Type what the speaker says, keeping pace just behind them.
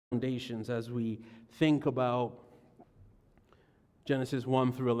foundations as we think about Genesis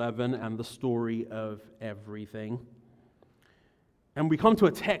 1 through 11 and the story of everything. And we come to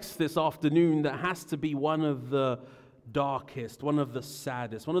a text this afternoon that has to be one of the darkest, one of the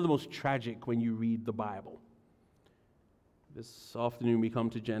saddest, one of the most tragic when you read the Bible. This afternoon we come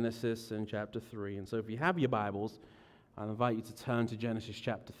to Genesis and chapter 3. And so if you have your Bibles, I'll invite you to turn to Genesis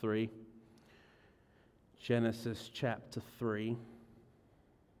chapter 3. Genesis chapter 3.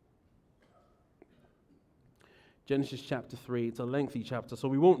 Genesis chapter 3, it's a lengthy chapter, so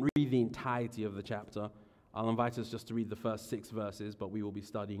we won't read the entirety of the chapter. I'll invite us just to read the first 6 verses, but we will be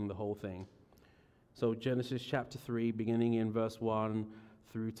studying the whole thing. So Genesis chapter 3, beginning in verse 1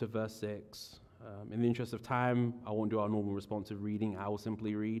 through to verse 6. In the interest of time, I won't do our normal responsive reading. I will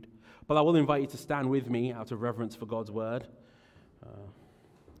simply read. But I will invite you to stand with me out of reverence for God's word.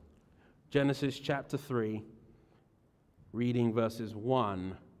 Genesis chapter 3, reading verses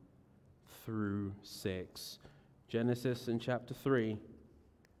 1 through 6. Genesis in chapter 3,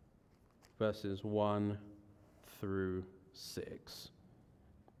 verses 1 through 6.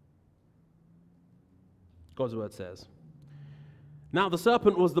 God's word says, "Now the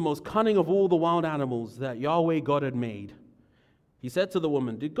serpent was the most cunning of all the wild animals that Yahweh God had made. He said to the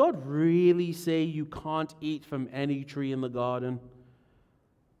woman, 'Did God really say you can't eat from any tree in the garden?'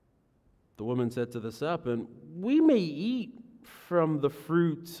 The woman said to the serpent, 'We may eat the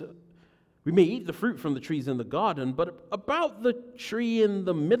fruit from the trees in the garden, but about the tree in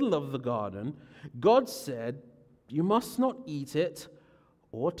the middle of the garden, God said, you must not eat it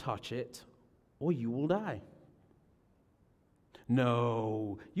or touch it, or you will die.'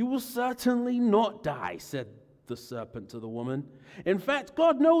 'No, you will certainly not die,' said the serpent to the woman. 'In fact,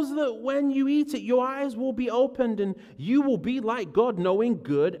 God knows that when you eat it, your eyes will be opened, and you will be like God, knowing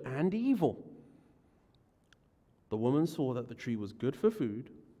good and evil.' The woman saw that the tree was good for food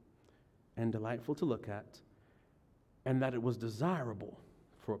and delightful to look at, and that it was desirable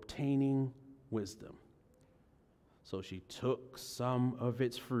for obtaining wisdom. So she took some of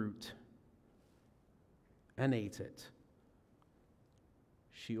its fruit and ate it.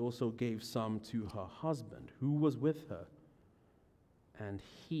 She also gave some to her husband, who was with her, and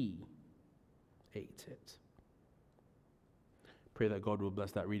he ate it." Pray that God will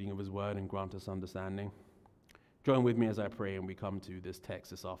bless that reading of his word and grant us understanding. Join with me as I pray and we come to this text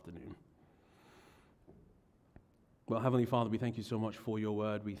this afternoon. Well, Heavenly Father, we thank you so much for your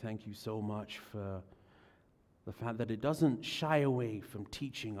word. We thank you so much for the fact that it doesn't shy away from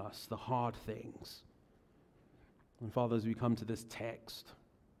teaching us the hard things. And Father, as we come to this text,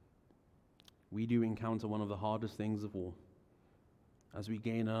 we do encounter one of the hardest things of all, as we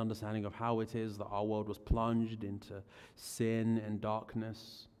gain an understanding of how it is that our world was plunged into sin and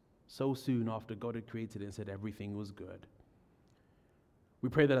darkness so soon after God had created it and said everything was good. We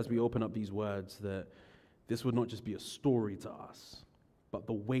pray that as we open up these words, that this would not just be a story to us, but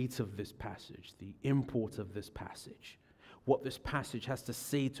the weight of this passage, the import of this passage, what this passage has to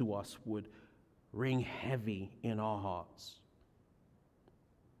say to us would ring heavy in our hearts.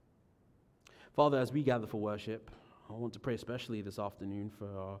 Father, as we gather for worship, I want to pray especially this afternoon for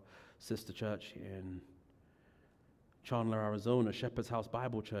our sister church in Chandler, Arizona, Shepherd's House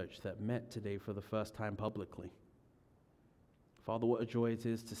Bible Church, that met today for the first time publicly. Father, what a joy it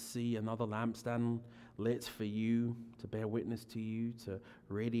is to see another lampstand lit for you, to bear witness to you, to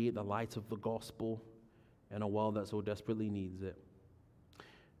radiate the light of the gospel in a world that so desperately needs it.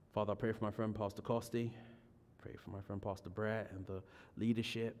 Father, I pray for my friend Pastor Costi, pray for my friend Pastor Brett and the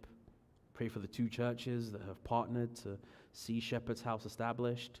leadership, pray for the 2 churches that have partnered to see Shepherd's House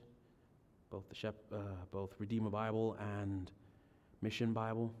established, both Redeemer Bible and Mission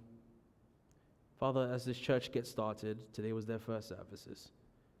Bible. Father, as this church gets started, today was their first services.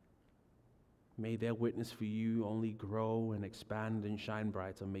 May their witness for you only grow and expand and shine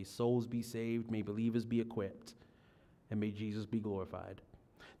brighter. May souls be saved, may believers be equipped, and may Jesus be glorified.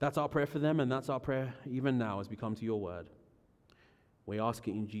 That's our prayer for them, and that's our prayer even now as we come to your word. We ask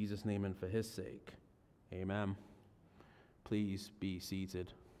it in Jesus' name and for his sake. Amen. Please be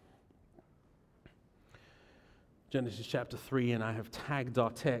seated. Genesis chapter 3, and I have tagged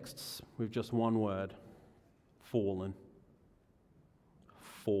our texts with just one word: fallen.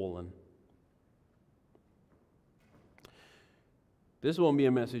 Fallen. This won't be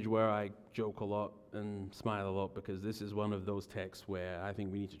a message where I joke a lot and smile a lot, because this is one of those texts where I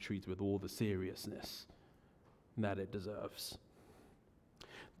think we need to treat it with all the seriousness that it deserves.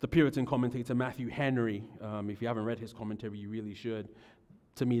 The Puritan commentator Matthew Henry, if you haven't read his commentary, you really should.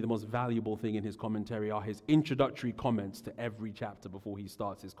 To me, the most valuable thing in his commentary are his introductory comments to every chapter before he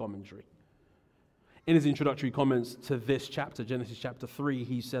starts his commentary. In his introductory comments to this chapter, Genesis chapter 3,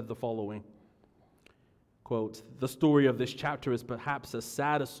 he said the following, quote, "The story of this chapter is perhaps a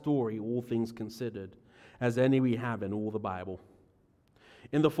sadder story, all things considered, as any we have in all the Bible.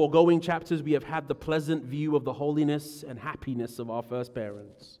 In the foregoing chapters, we have had the pleasant view of the holiness and happiness of our first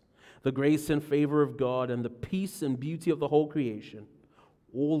parents, the grace and favor of God, and the peace and beauty of the whole creation.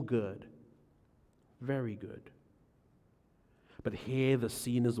 All good, very good. But here the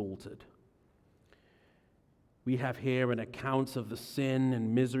scene is altered. We have here an account of the sin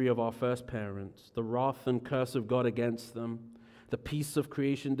and misery of our first parents, the wrath and curse of God against them, the peace of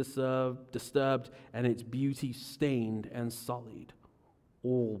creation disturbed, and its beauty stained and sullied.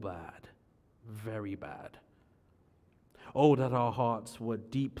 All bad, very bad. Oh, that our hearts were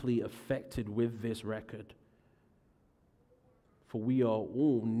deeply affected with this record, for we are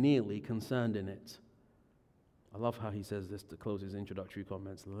all nearly concerned in it." I love how he says this to close his introductory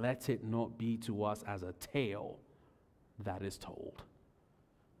comments. "Let it not be to us as a tale that is told."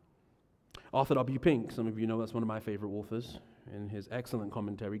 Arthur W. Pink, some of you know that's one of my favorite authors, in his excellent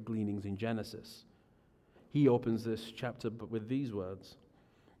commentary, Gleanings in Genesis. He opens this chapter with these words.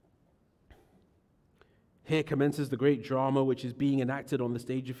 "Here commences the great drama which is being enacted on the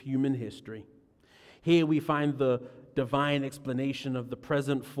stage of human history. Here we find the divine explanation of the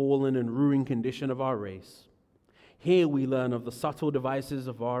present fallen and ruined condition of our race. Here we learn of the subtle devices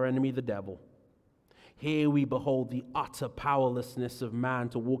of our enemy, the devil. Here we behold the utter powerlessness of man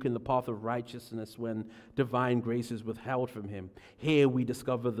to walk in the path of righteousness when divine grace is withheld from him. Here we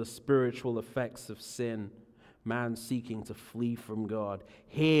discover the spiritual effects of sin, man seeking to flee from God.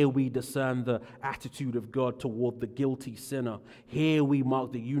 Here we discern the attitude of God toward the guilty sinner. Here we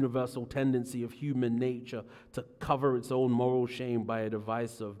mark the universal tendency of human nature to cover its own moral shame by a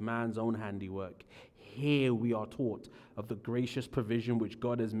device of man's own handiwork. Here we are taught of the gracious provision which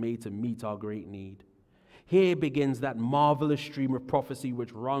God has made to meet our great need. Here begins that marvelous stream of prophecy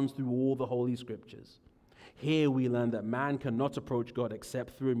which runs through all the Holy Scriptures. Here we learn that man cannot approach God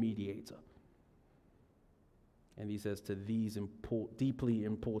except through a mediator." And he says, to these deeply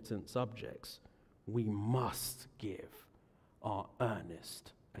important subjects, we must give our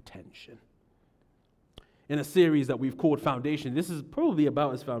earnest attention. In a series that we've called Foundation, this is probably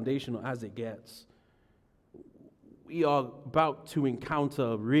about as foundational as it gets. We are about to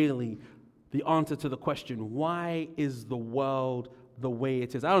encounter really the answer to the question, why is the world the way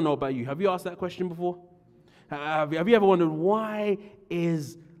it is? I don't know about you. Have you asked that question before? Have you ever wondered, why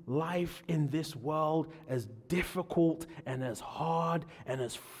is life in this world as difficult and as hard and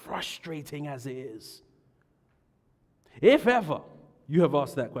as frustrating as it is? If ever you have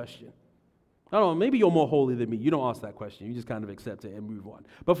asked that question. I don't know, maybe you're more holy than me. You don't ask that question. You just kind of accept it and move on.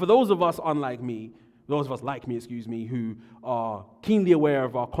 But for those of us like me, who are keenly aware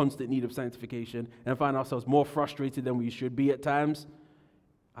of our constant need of sanctification and find ourselves more frustrated than we should be at times,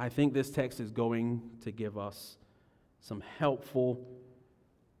 I think this text is going to give us some helpful,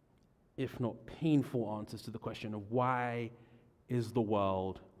 if not painful, answers to the question of why is the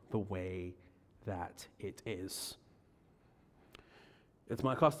world the way that it is. It's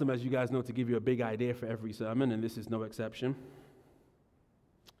my custom, as you guys know, to give you a big idea for every sermon, and this is no exception.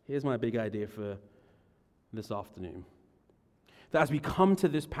 Here's my big idea for this afternoon. That as we come to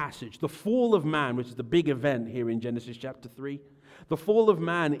this passage, the fall of man, which is the big event here in Genesis chapter 3, the fall of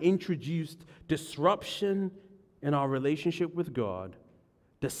man introduced disruption in our relationship with God,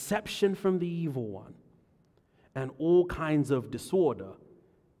 deception from the evil one, and all kinds of disorder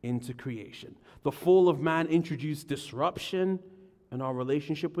into creation. The fall of man introduced disruption in our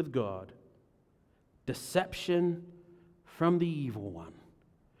relationship with God, deception from the evil one,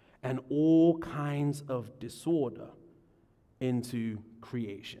 and all kinds of disorder into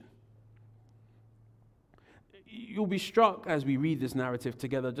creation. You'll be struck as we read this narrative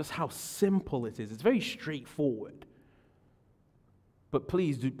together just how simple it is. It's very straightforward. But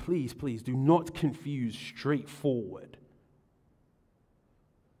please do not confuse straightforward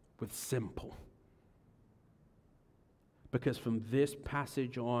with simple. Because from this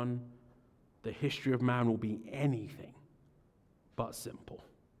passage on, the history of man will be anything but simple.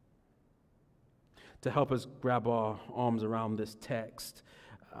 To help us grab our arms around this text,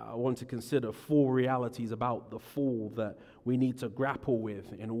 I want to consider 4 realities about the fall that we need to grapple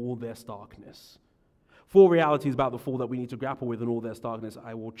with in all their starkness. 4 realities about the fall that we need to grapple with in all their starkness.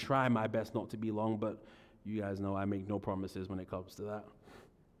 I will try my best not to be long, but you guys know I make no promises when it comes to that.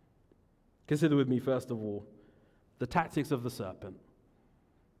 Consider with me, first of all, the tactics of the serpent.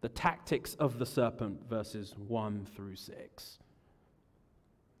 The tactics of the serpent, verses 1 through 6.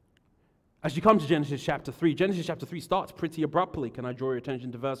 As you come to Genesis chapter 3 starts pretty abruptly. Can I draw your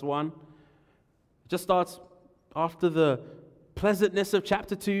attention to verse 1? Just starts after the pleasantness of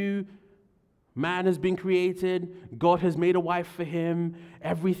chapter 2. Man has been created. God has made a wife for him.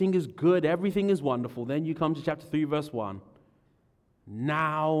 Everything is good. Everything is wonderful. Then you come to chapter 3, verse 1.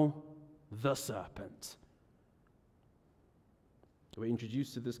 Now the serpent. We're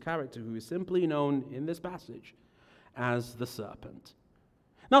introduced to this character who is simply known in this passage as the serpent.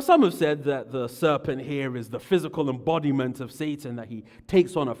 Now, some have said that the serpent here is the physical embodiment of Satan, that he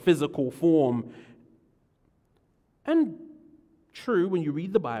takes on a physical form. And true, when you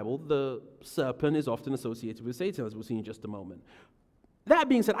read the Bible, the serpent is often associated with Satan, as we'll see in just a moment. That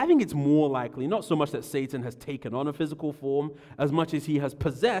being said, I think it's more likely, not so much that Satan has taken on a physical form, as much as he has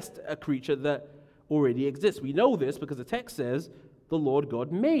possessed a creature that already exists. We know this because the text says the Lord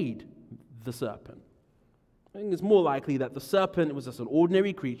God made the serpent. I think it's more likely that the serpent was just an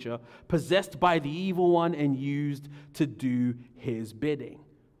ordinary creature possessed by the evil one and used to do his bidding.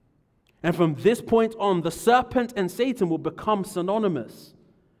 And from this point on, the serpent and Satan will become synonymous.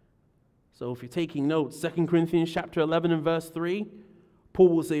 So if you're taking notes, 2 Corinthians chapter 11 and verse 3, Paul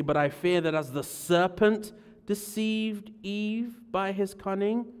will say, "But I fear that as the serpent deceived Eve by his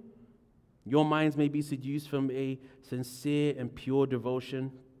cunning, your minds may be seduced from a sincere and pure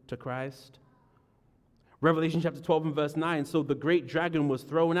devotion to Christ." Revelation chapter 12 and verse 9, "So the great dragon was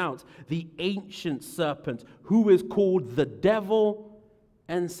thrown out, the ancient serpent, who is called the devil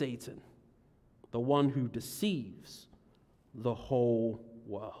and Satan, the one who deceives the whole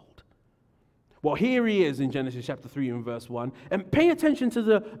world." Well, here he is in Genesis chapter 3 and verse 1. And pay attention to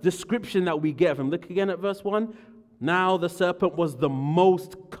the description that we get from. Look again at verse 1. "Now the serpent was the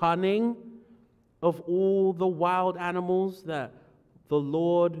most cunning of all the wild animals that the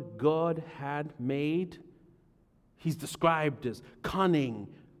Lord God had made." He's described as cunning.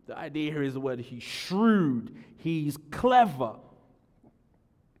 The idea here is the word he's shrewd, he's clever.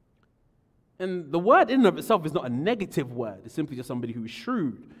 And the word in and of itself is not a negative word. It's simply just somebody who is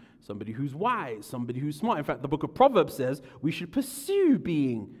shrewd, somebody who's wise, somebody who's smart. In fact, the book of Proverbs says we should pursue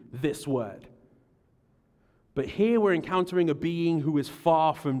being this word. But here we're encountering a being who is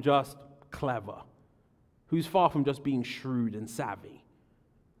far from just clever, who's far from just being shrewd and savvy.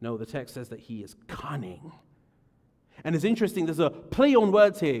 No, the text says that he is cunning. And it's interesting, there's a play on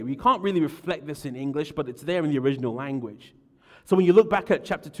words here. We can't really reflect this in English, but it's there in the original language. So when you look back at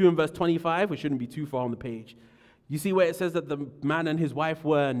chapter 2 and verse 25, we shouldn't be too far on the page, you see where it says that the man and his wife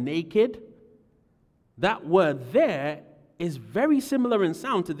were naked? That word there is very similar in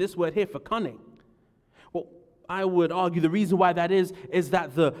sound to this word here for cunning. Well, I would argue the reason why that is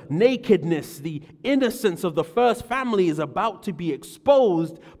that the nakedness, the innocence of the first family is about to be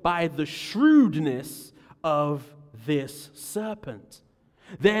exposed by the shrewdness of this serpent.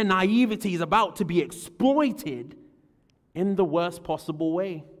 Their naivety is about to be exploited in the worst possible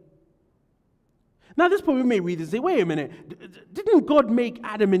way. Now, at this point, we may read this and say, wait a minute, didn't God make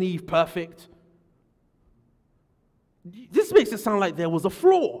Adam and Eve perfect? This makes it sound like there was a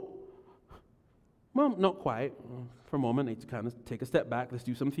flaw. Well, not quite. For a moment, I need to kind of take a step back. Let's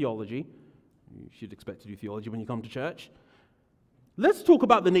do some theology. You should expect to do theology when you come to church. Let's talk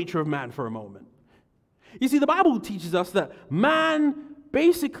about the nature of man for a moment. You see, the Bible teaches us that man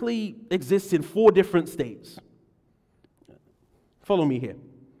basically exists in 4 different states. Follow me here.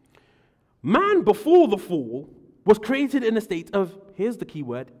 Man before the fall was created in a state of, here's the key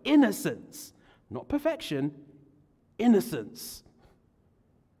word, innocence. Not perfection, innocence.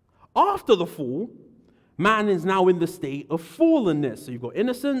 After the fall, man is now in the state of fallenness. So you've got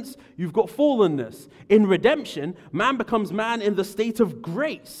innocence, you've got fallenness. In redemption, man becomes man in the state of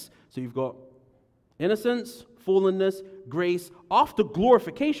grace. So you've got innocence, fallenness, grace. After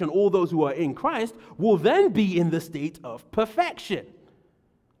glorification, all those who are in Christ will then be in the state of perfection.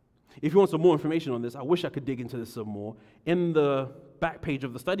 If you want some more information on this, I wish I could dig into this some more. In the back page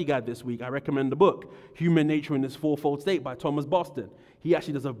of the study guide this week, I recommend the book, Human Nature in its Fourfold State by Thomas Boston. He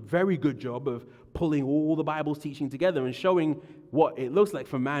actually does a very good job of pulling all the Bible's teaching together and showing what it looks like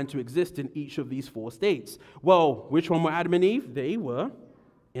for man to exist in each of these 4 states. Well, which one were Adam and Eve? They were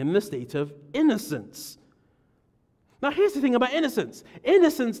in the state of innocence. Now, here's the thing about innocence.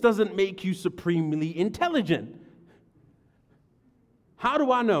 Innocence doesn't make you supremely intelligent. How do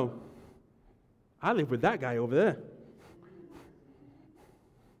I know? I live with that guy over there.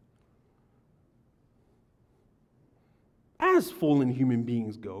 As fallen human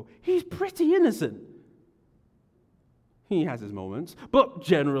beings go, he's pretty innocent. He has his moments, but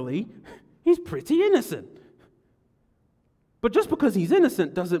generally, he's pretty innocent. But just because he's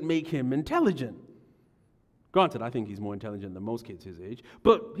innocent doesn't make him intelligent. Granted, I think he's more intelligent than most kids his age,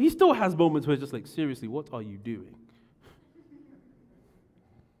 but he still has moments where it's just like, seriously, what are you doing?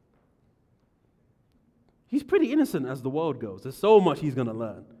 He's pretty innocent as the world goes. There's so much he's going to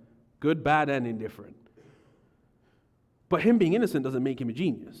learn. Good, bad, and indifferent. But him being innocent doesn't make him a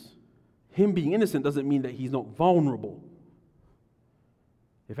genius. Him being innocent doesn't mean that he's not vulnerable.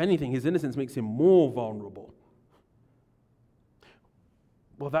 If anything, his innocence makes him more vulnerable.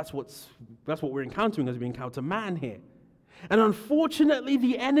 Well, that's what we're encountering as we encounter man here. And unfortunately,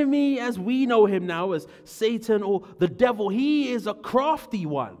 the enemy, as we know him now as Satan or the devil, he is a crafty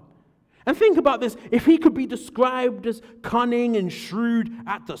one. And think about this, if he could be described as cunning and shrewd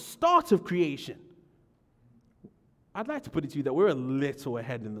at the start of creation, I'd like to put it to you that we're a little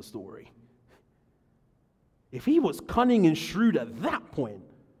ahead in the story. If he was cunning and shrewd at that point,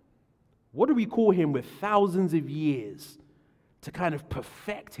 what do we call him with thousands of years to kind of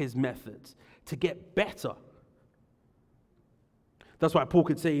perfect his methods, to get better? That's why Paul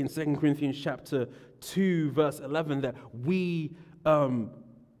could say in 2 Corinthians chapter 2, verse 11, that we,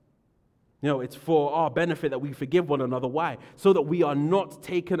 it's for our benefit that we forgive one another. Why? So that we are not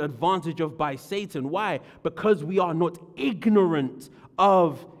taken advantage of by Satan. Why? Because we are not ignorant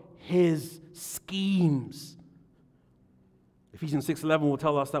of his schemes. Ephesians 6:11 will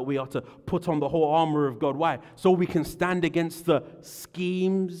tell us that we are to put on the whole armor of God. Why? So we can stand against the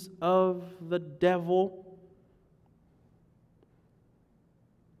schemes of the devil.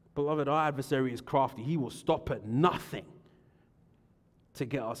 Beloved, our adversary is crafty. He will stop at nothing to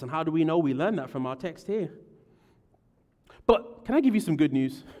get us. And how do we know? We learn that from our text here. But can I give you some good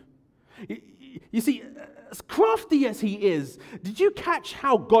news? You see, as crafty as he is, did you catch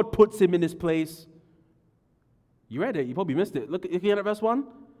how God puts him in his place? You read it. You probably missed it. Look again at verse 1.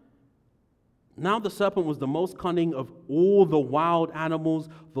 Now the serpent was the most cunning of all the wild animals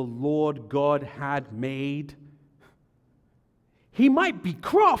the Lord God had made. He might be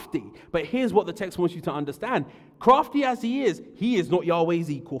crafty, but here's what the text wants you to understand. Crafty as he is not Yahweh's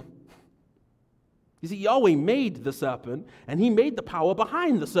equal. You see, Yahweh made the serpent, and he made the power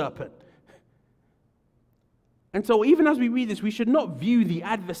behind the serpent. And so even as we read this, we should not view the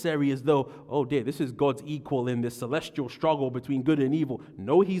adversary as though, oh dear, this is God's equal in this celestial struggle between good and evil.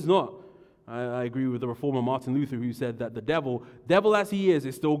 No, he's not. I agree with the reformer Martin Luther, who said that the devil as he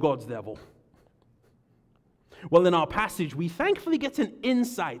is still God's devil. Well, in our passage, we thankfully get an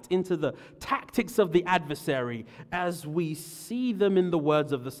insight into the tactics of the adversary as we see them in the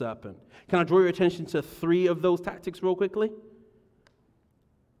words of the serpent. Can I draw your attention to 3 of those tactics real quickly?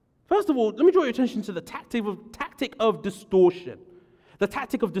 First of all, let me draw your attention to the tactic of distortion. The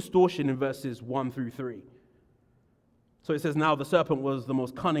tactic of distortion in verses 1 through 3. So it says, now the serpent was the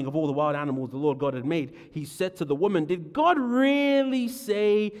most cunning of all the wild animals the Lord God had made. He said to the woman, did God really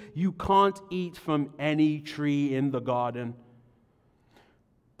say you can't eat from any tree in the garden?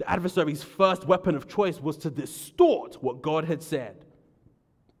 The adversary's first weapon of choice was to distort what God had said.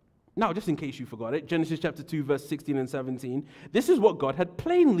 Now, just in case you forgot it, Genesis chapter 2, verse 16 and 17, this is what God had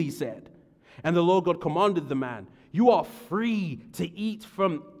plainly said. And the Lord God commanded the man, you are free to eat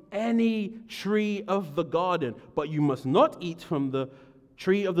from any tree of the garden, but you must not eat from the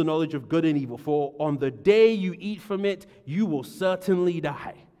tree of the knowledge of good and evil, for on the day you eat from it, you will certainly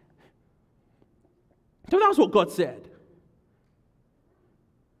die. So that's what God said.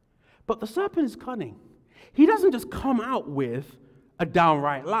 But the serpent is cunning. He doesn't just come out with a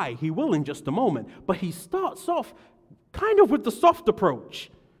downright lie. He will in just a moment. But he starts off kind of with the soft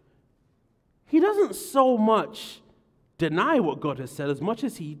approach. He doesn't so much deny what God has said as much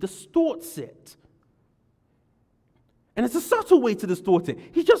as he distorts it. And it's a subtle way to distort it.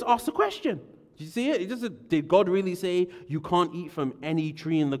 He just asks a question. Did you see it? He just said, did God really say you can't eat from any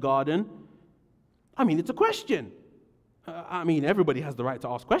tree in the garden? I mean, it's a question. Everybody has the right to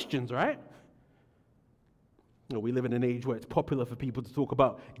ask questions, right? We live in an age where it's popular for people to talk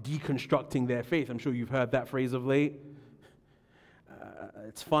about deconstructing their faith. I'm sure you've heard that phrase of late.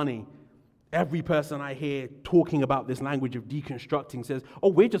 It's funny. Every person I hear talking about this language of deconstructing says, oh,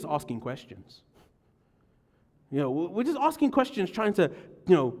 we're just asking questions. We're just asking questions trying to,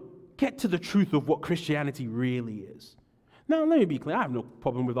 get to the truth of what Christianity really is. Now, let me be clear. I have no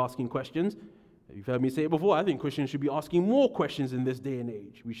problem with asking questions. You've heard me say it before. I think Christians should be asking more questions in this day and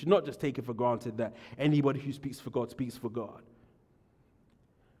age. We should not just take it for granted that anybody who speaks for God speaks for God.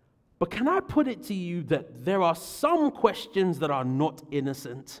 But can I put it to you that there are some questions that are not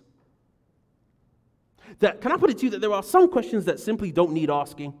innocent? Can I put it to you that there are some questions that simply don't need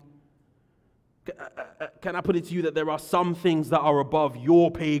asking? Can I put it to you that there are some things that are above your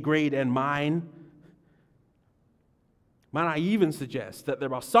pay grade and mine? Man, I even suggest that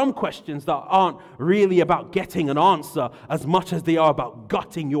there are some questions that aren't really about getting an answer as much as they are about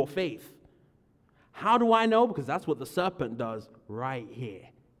gutting your faith. How do I know? Because that's what the serpent does right here.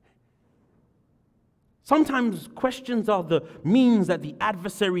 Sometimes questions are the means that the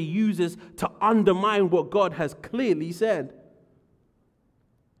adversary uses to undermine what God has clearly said.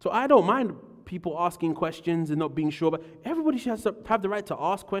 So I don't mind people asking questions and not being sure, but everybody has to have the right to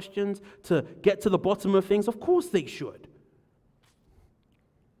ask questions, to get to the bottom of things. Of course they should.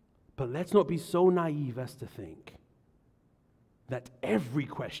 But let's not be so naive as to think that every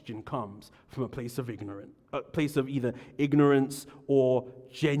question comes from a place of ignorance, a place of either ignorance or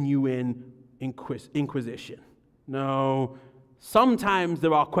genuine inquisition. No, sometimes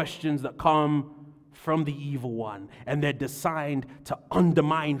there are questions that come from the evil one, and they're designed to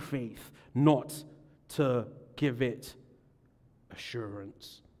undermine faith, not to give it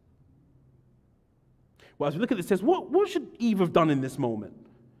assurance. Well, as we look at this, it says, what should Eve have done in this moment?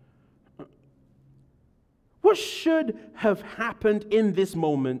 What should have happened in this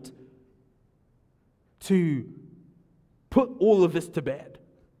moment to put all of this to bed?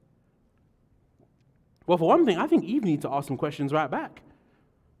 Well, for one thing, I think Eve needs to ask some questions right back.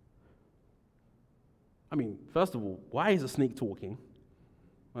 I mean, first of all, why is a snake talking?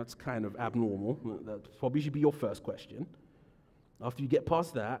 That's kind of abnormal. That probably should be your first question. After you get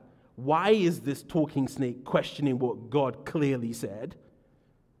past that, why is this talking snake questioning what God clearly said?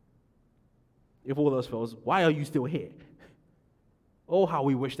 If all else fails, why are you still here? Oh, how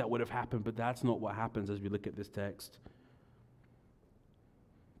we wish that would have happened, but that's not what happens as we look at this text.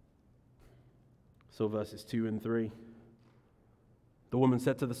 So verses 2 and 3. The woman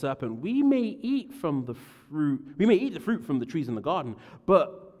said to the serpent, we may eat the fruit from the trees in the garden,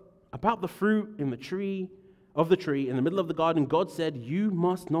 but about the fruit in the tree in the middle of the garden, God said, you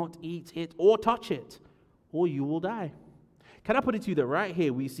must not eat it or touch it, or you will die. Can I put it to you that right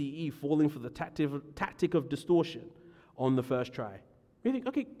here we see Eve falling for the tactic of distortion on the first try? You think,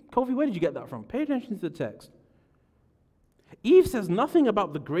 okay, Kofi, where did you get that from? Pay attention to the text. Eve says nothing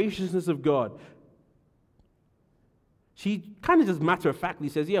about the graciousness of God. She kind of just matter-of-factly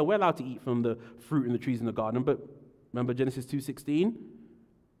says, yeah, we're allowed to eat from the fruit in the trees in the garden, but remember Genesis 2:16?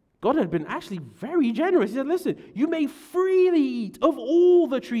 God had been actually very generous. He said, listen, you may freely eat of all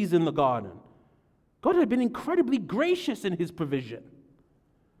the trees in the garden. God had been incredibly gracious in his provision.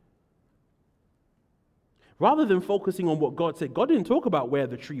 Rather than focusing on what God said, God didn't talk about where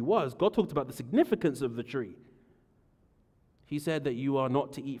the tree was. God talked about the significance of the tree. He said that you are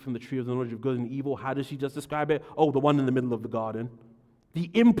not to eat from the tree of the knowledge of good and evil. How does she just describe it? Oh, the one in the middle of the garden. The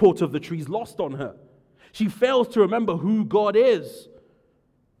import of the tree is lost on her. She fails to remember who God is.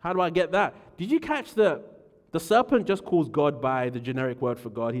 How do I get that? Did you catch that the serpent just calls God by the generic word for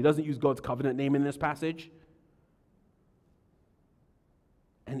God? He doesn't use God's covenant name in this passage.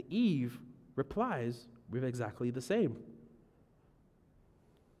 And Eve replies with exactly the same.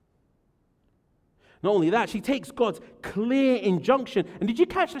 Not only that, she takes God's clear injunction, and did you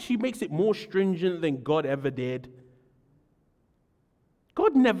catch that she makes it more stringent than God ever did?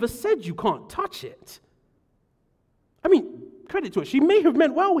 God never said you can't touch it. I mean, credit to her, she may have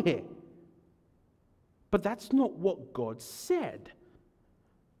meant well here. But that's not what God said.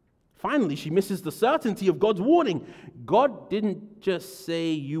 Finally, she misses the certainty of God's warning. God didn't just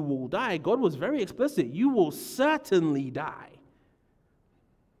say you will die. God was very explicit. You will certainly die.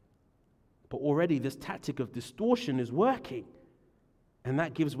 But already this tactic of distortion is working. And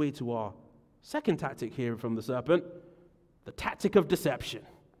that gives way to our second tactic here from the serpent, the tactic of deception.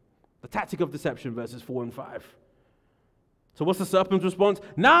 The tactic of deception, verses 4 and 5. So what's the serpent's response?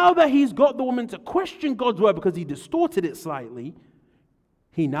 Now that he's got the woman to question God's word because he distorted it slightly,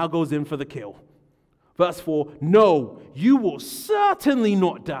 he now goes in for the kill. Verse 4, no, you will certainly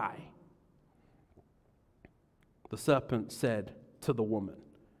not die. The serpent said to the woman.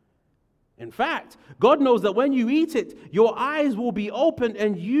 In fact, God knows that when you eat it, your eyes will be opened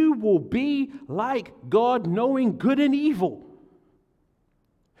and you will be like God, knowing good and evil.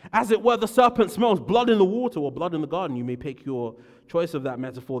 As it were, the serpent smells blood in the water or blood in the garden. You may pick your choice of that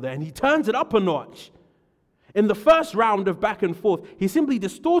metaphor there. And he turns it up a notch. In the first round of back and forth, he simply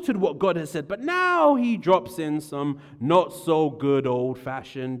distorted what God has said. But now he drops in some not so good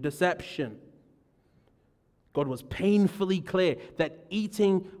old-fashioned deception. God was painfully clear that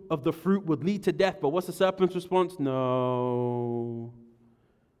eating of the fruit would lead to death. But what's the serpent's response? No.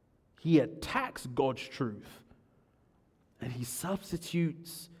 He attacks God's truth. And he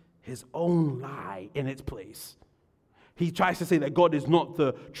substitutes his own lie in its place. He tries to say that God is not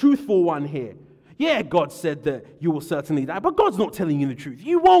the truthful one here. Yeah, God said that you will certainly die, but God's not telling you the truth.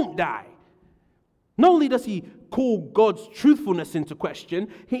 You won't die. Not only does he call God's truthfulness into question,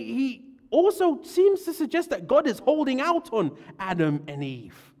 he also seems to suggest that God is holding out on Adam and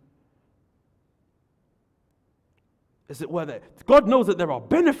Eve. As it were, that God knows that there are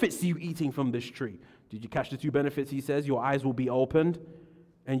benefits to you eating from this tree. Did you catch the two benefits? He says your eyes will be opened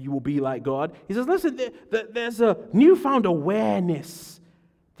and you will be like God. He says, listen, there's a newfound awareness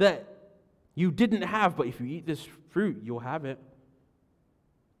that you didn't have, but if you eat this fruit, you'll have it.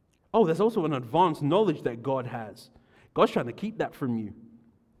 Oh, there's also an advanced knowledge that God has. God's trying to keep that from you,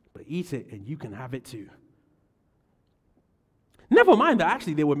 but eat it and you can have it too. Never mind that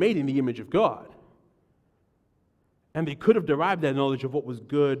actually they were made in the image of God. And they could have derived their knowledge of what was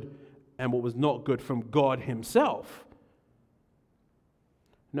good and what was not good from God himself.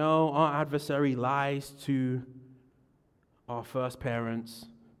 No, our adversary lies to our first parents,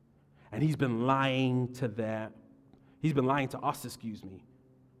 and he's been lying to us,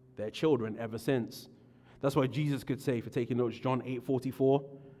 their children ever since. That's why Jesus could say, for taking notes, John 8:44,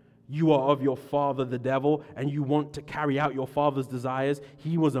 you are of your father the devil, and you want to carry out your father's desires.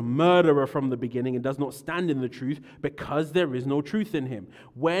 He was a murderer from the beginning and does not stand in the truth because there is no truth in him.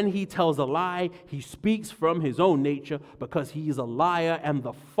 When he tells a lie, he speaks from his own nature because he is a liar and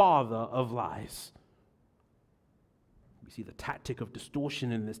the father of lies. We see the tactic of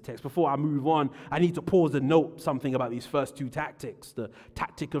distortion in this text. Before I move on, I need to pause and note something about these first two tactics, the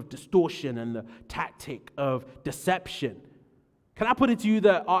tactic of distortion and the tactic of deception. Can I put it to you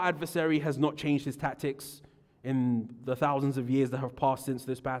that our adversary has not changed his tactics in the thousands of years that have passed since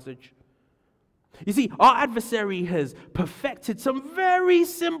this passage? You see, our adversary has perfected some very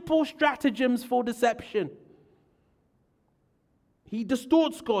simple stratagems for deception. He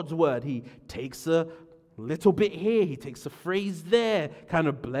distorts God's word. He takes a little bit here, he takes a phrase there, kind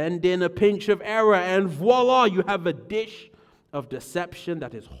of blend in a pinch of error, and voila, you have a dish of deception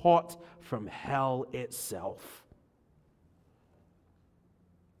that is hot from hell itself.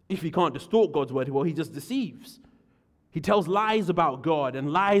 If he can't distort God's word, well, he just deceives. He tells lies about God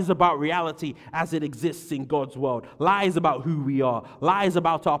and lies about reality as it exists in God's world. Lies about who we are. Lies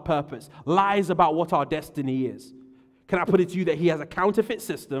about our purpose. Lies about what our destiny is. Can I put it to you that he has a counterfeit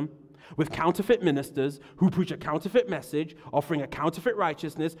system with counterfeit ministers who preach a counterfeit message, offering a counterfeit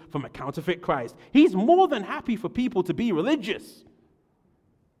righteousness from a counterfeit Christ? He's more than happy for people to be religious.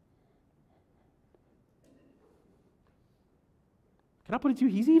 Can I put it to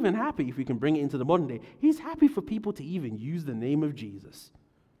you? He's even happy, if we can bring it into the modern day, he's happy for people to even use the name of Jesus.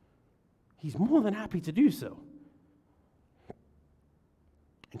 He's more than happy to do so.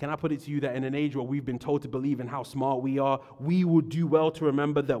 And can I put it to you that in an age where we've been told to believe in how smart we are, we would do well to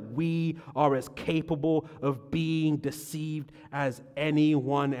remember that we are as capable of being deceived as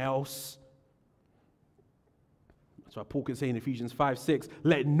anyone else. That's why Paul can say in Ephesians 5:6,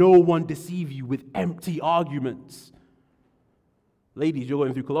 let no one deceive you with empty arguments. Ladies, you're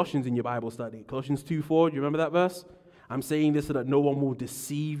going through Colossians in your Bible study. Colossians 2:4, do you remember that verse? I'm saying this so that no one will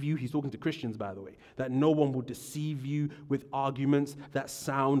deceive you. He's talking to Christians, by the way. That no one will deceive you with arguments that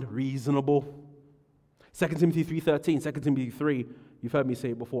sound reasonable. 2 Timothy 3:13, 2 Timothy 3, you've heard me say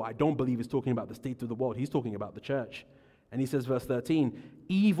it before. I don't believe he's talking about the state of the world. He's talking about the church. And he says, verse 13,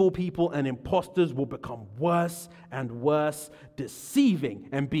 evil people and impostors will become worse and worse, deceiving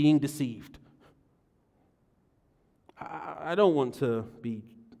and being deceived. I don't want to be,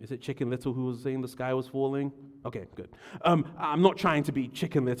 is it Chicken Little who was saying the sky was falling? Okay, good. I'm not trying to be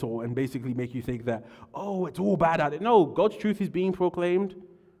Chicken Little and basically make you think that, oh, it's all bad out there. No, God's truth is being proclaimed.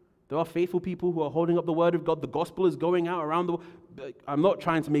 There are faithful people who are holding up the word of God. The gospel is going out around the world. I'm not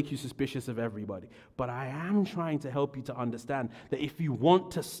trying to make you suspicious of everybody, but I am trying to help you to understand that if you want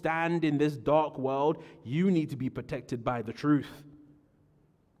to stand in this dark world, you need to be protected by the truth.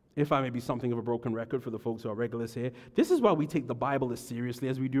 If I may be something of a broken record for the folks who are regulars here, this is why we take the Bible as seriously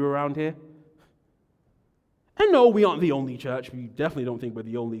as we do around here. And no, we aren't the only church. We definitely don't think we're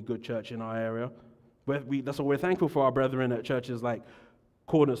the only good church in our area. That's why we're thankful for our brethren at churches like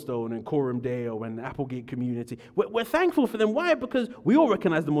Cornerstone and Coram Deo and Applegate Community. We're thankful for them. Why? Because we all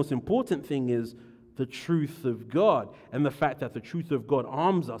recognize the most important thing is the truth of God and the fact that the truth of God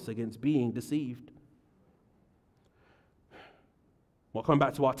arms us against being deceived. Well, coming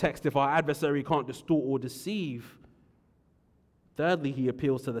back to our text, if our adversary can't distort or deceive, thirdly, he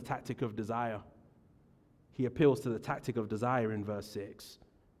appeals to the tactic of desire. He appeals to the tactic of desire in verse 6.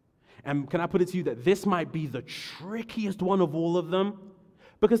 And can I put it to you that this might be the trickiest one of all of them?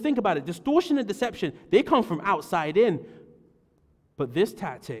 Because think about it, distortion and deception, they come from outside in. But this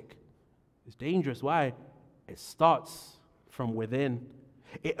tactic is dangerous. Why? It starts from within.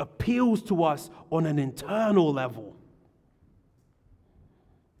 It appeals to us on an internal level.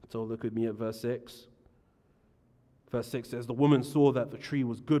 So look with me at verse 6. Verse 6 says, the woman saw that the tree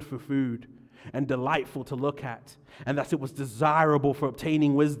was good for food and delightful to look at, and that it was desirable for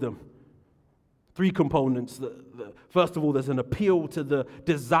obtaining wisdom. Three components. First of all, there's an appeal to the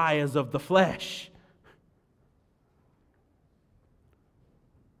desires of the flesh.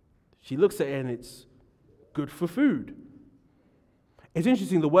 She looks at it and it's good for food. It's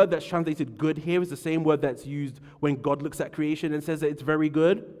interesting, the word that's translated good here is the same word that's used when God looks at creation and says that it's very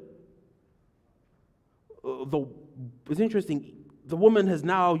good. It's interesting, the woman has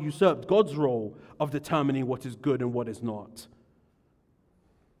now usurped God's role of determining what is good and what is not.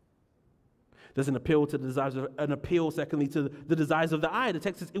 There's an appeal to the desires secondly, to the desires of the eye. The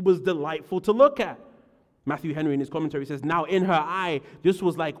text says it was delightful to look at. Matthew Henry in his commentary says, now in her eye, this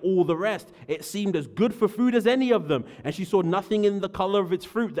was like all the rest. It seemed as good for food as any of them, and she saw nothing in the color of its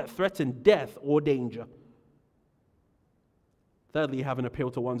fruit that threatened death or danger. Thirdly, you have an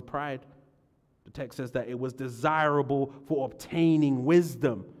appeal to one's pride. The text says that it was desirable for obtaining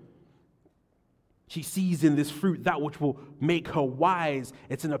wisdom. She sees in this fruit that which will make her wise.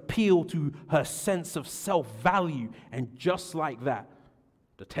 It's an appeal to her sense of self-value. And just like that,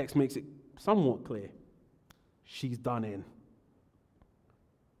 the text makes it somewhat clear. She's done in.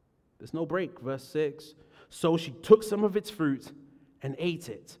 There's no break. Verse 6. So she took some of its fruit and ate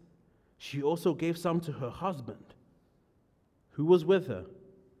it. She also gave some to her husband, who was with her,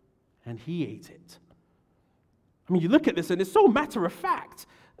 and he ate it. I mean, you look at this and it's so matter of fact.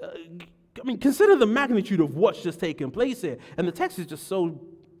 Consider the magnitude of what's just taken place here. And the text is just so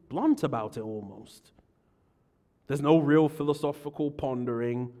blunt about it almost. There's no real philosophical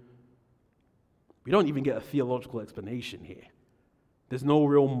pondering. We don't even get a theological explanation here. There's no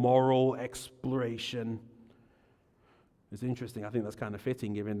real moral exploration. It's interesting. I think that's kind of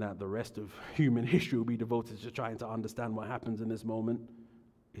fitting, given that the rest of human history will be devoted to trying to understand what happens in this moment.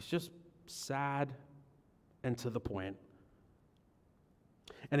 It's just sad and to the point.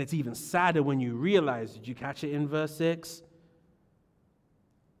 And it's even sadder when you realize, did you catch it in verse 6?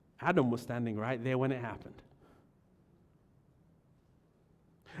 Adam was standing right there when it happened.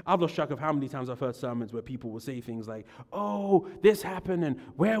 I've lost track of how many times I've heard sermons where people will say things like, oh, this happened, and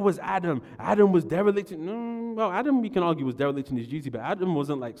where was Adam? Adam was derelict. Well, Adam, we can argue, was derelict in his duty, but Adam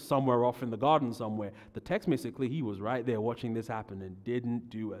wasn't like somewhere off in the garden somewhere. The text makes it clear he was right there watching this happen and didn't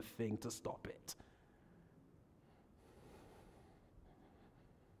do a thing to stop it.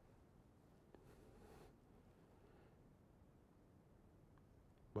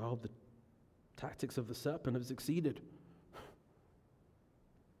 Well, the tactics of the serpent have succeeded.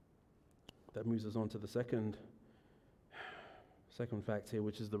 That moves us on to the second fact here,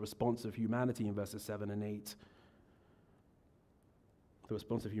 which is the response of humanity in verses 7 and 8. The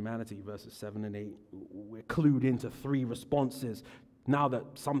response of humanity, verses 7 and 8. We're clued into three responses now that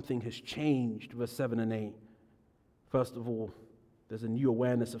something has changed, verse 7 and 8. First of all, there's a new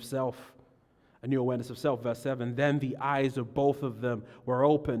awareness of self. A new awareness of self, verse 7. Then the eyes of both of them were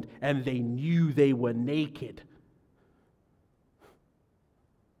opened, and they knew they were naked.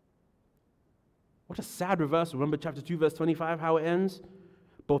 What a sad reversal. Remember chapter 2, verse 25, how it ends?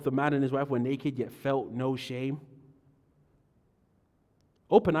 Both the man and his wife were naked, yet felt no shame.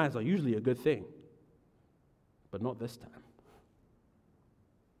 Open eyes are usually a good thing, but not this time.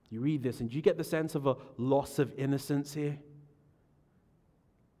 You read this, and do you get the sense of a loss of innocence here?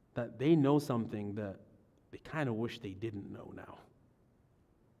 That they know something that they kind of wish they didn't know now.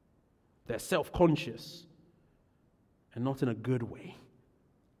 They're self-conscious, and not in a good way.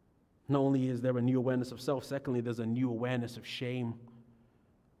 Not only is there a new awareness of self, secondly, there's a new awareness of shame.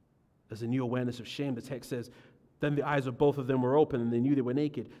 There's a new awareness of shame. The text says, then the eyes of both of them were open and they knew they were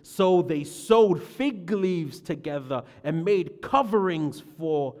naked. So they sewed fig leaves together and made coverings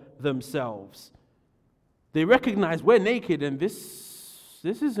for themselves. They recognized we're naked and this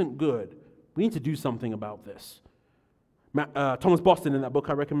isn't good. We need to do something about this. Thomas Boston, in that book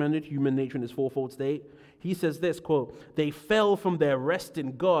I recommended, Human Nature in its Fourfold State, he says this, quote, they fell from their rest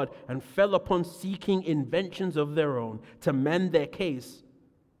in God and fell upon seeking inventions of their own to mend their case,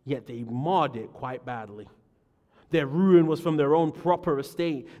 yet they marred it quite badly. Their ruin was from their own proper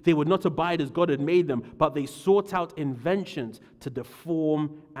estate. They would not abide as God had made them, but they sought out inventions to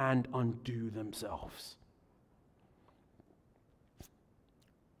deform and undo themselves.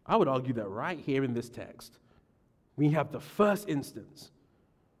 I would argue that right here in this text, we have the first instance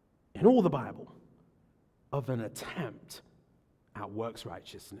in all the Bible of an attempt at works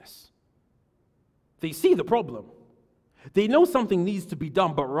righteousness. They see the problem. They know something needs to be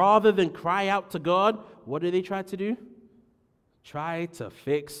done, but rather than cry out to God, what do they try to do? Try to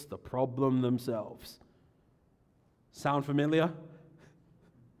fix the problem themselves. Sound familiar?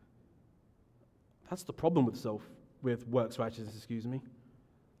 That's the problem with works righteousness,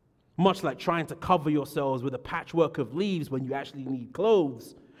 Much like trying to cover yourselves with a patchwork of leaves when you actually need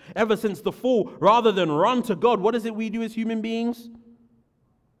clothes. Ever since the fall, rather than run to God, what is it we do as human beings?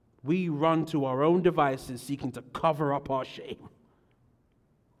 We run to our own devices seeking to cover up our shame.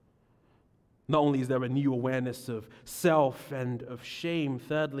 Not only is there a new awareness of self and of shame,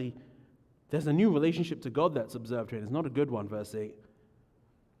 thirdly, there's a new relationship to God that's observed here, and it's not a good one, verse 8.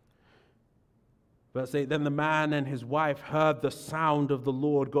 Verse 8, then the man and his wife heard the sound of the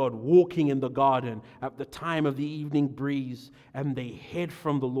Lord God walking in the garden at the time of the evening breeze, and they hid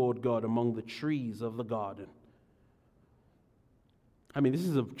from the Lord God among the trees of the garden. I mean, this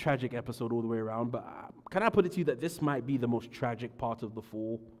is a tragic episode all the way around, but can I put it to you that this might be the most tragic part of the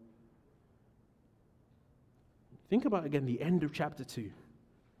fall? Think about, again, the end of chapter 2.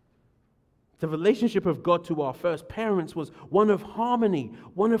 The relationship of God to our first parents was one of harmony,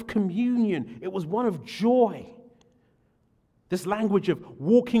 one of communion. It was one of joy. This language of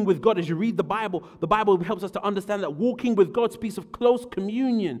walking with God, as you read the Bible helps us to understand that walking with God speaks of close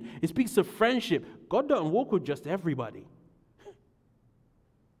communion. It speaks of friendship. God doesn't walk with just everybody.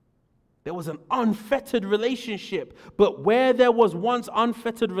 There was an unfettered relationship. But where there was once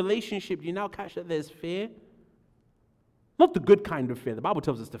unfettered relationship, do you now catch that there's fear? Not the good kind of fear. The Bible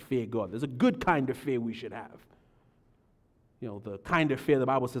tells us to fear God. There's a good kind of fear we should have. You know, the kind of fear the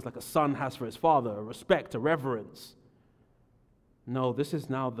Bible says like a son has for his father, a respect, a reverence. No, this is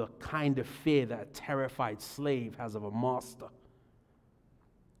now the kind of fear that a terrified slave has of a master.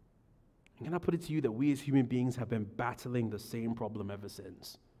 And can I put it to you that we as human beings have been battling the same problem ever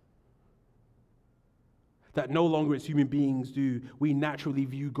since? That no longer as human beings do we naturally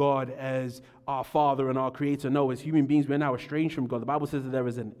view God as our Father and our Creator. No, as human beings, we're now estranged from God. The Bible says that there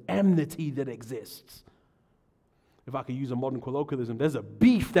is an enmity that exists. If I could use a modern colloquialism, there's a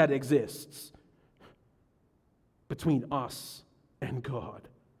beef that exists between us and God.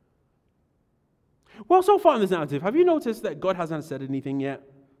 Well, so far in this narrative, have you noticed that God hasn't said anything yet?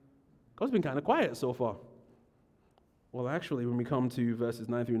 God's been kind of quiet so far. Well, actually, when we come to verses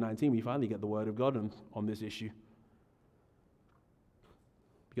 9 through 19, we finally get the word of God on this issue.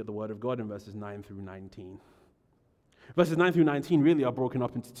 We get the word of God in verses 9 through 19. Verses 9 through 19 really are broken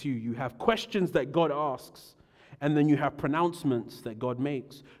up into two. You have questions that God asks, and then you have pronouncements that God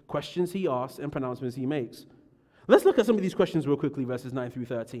makes. Questions he asks and pronouncements he makes. Let's look at some of these questions real quickly, verses 9 through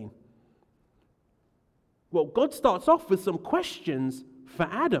 13. Well, God starts off with some questions for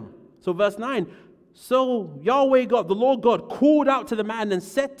Adam. So verse 9, so Yahweh God, the Lord God, called out to the man and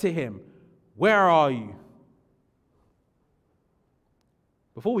said to him, where are you?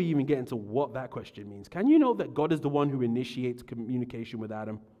 Before we even get into what that question means, can you know that God is the one who initiates communication with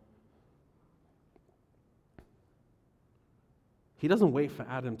Adam? He doesn't wait for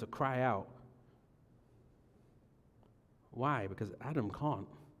Adam to cry out. Why? Because Adam can't.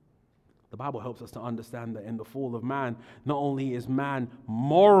 The Bible helps us to understand that in the fall of man, not only is man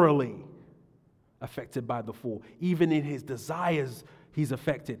morally affected by the fall, even in his desires, he's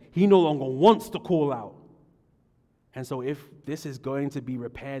affected. He no longer wants to call out. And so if this is going to be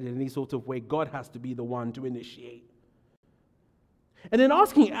repaired in any sort of way, God has to be the one to initiate. And in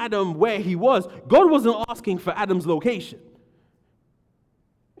asking Adam where he was, God wasn't asking for Adam's location.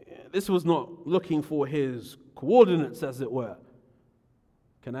 This was not looking for his coordinates, as it were.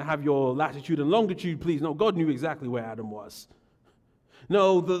 Can I have your latitude and longitude, please? No, God knew exactly where Adam was.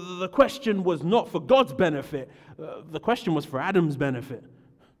 No, the question was not for God's benefit. The question was for Adam's benefit.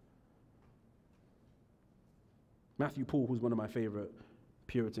 Matthew Paul, who's one of my favorite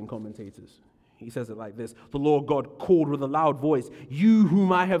Puritan commentators, he says it like this: the Lord God called with a loud voice, you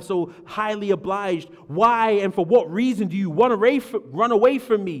whom I have so highly obliged, why and for what reason do you run away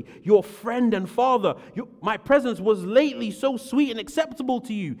from me, your friend and father? My presence was lately so sweet and acceptable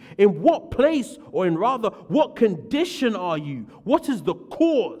to you. In what place, or in rather, what condition are you? What is the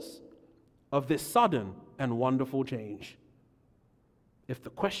cause of this sudden and wonderful change? If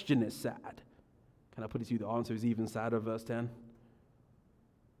the question is sad, can I put it to you, the answer is even sadder, verse 10.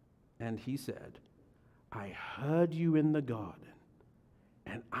 And he said, I heard you in the garden,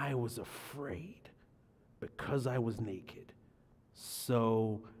 and I was afraid because I was naked,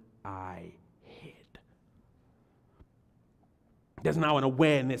 so I hid. There's now an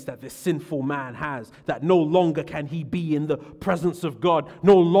awareness that this sinful man has, that no longer can he be in the presence of God.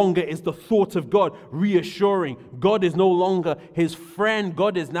 No longer is the thought of God reassuring. God is no longer his friend.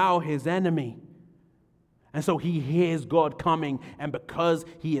 God is now his enemy. And so he hears God coming, and because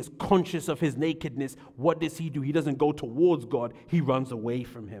he is conscious of his nakedness, what does he do? He doesn't go towards God, he runs away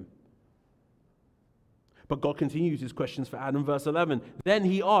from him. But God continues his questions for Adam, verse 11. Then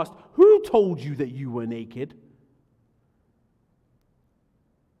he asked, who told you that you were naked?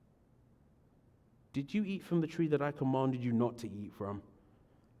 Did you eat from the tree that I commanded you not to eat from?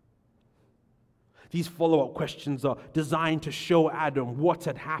 These follow-up questions are designed to show Adam what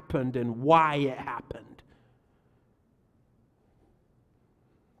had happened and why it happened.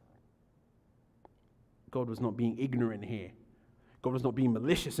 God was not being ignorant here. God was not being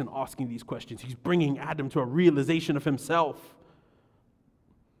malicious in asking these questions. He's bringing Adam to a realization of himself.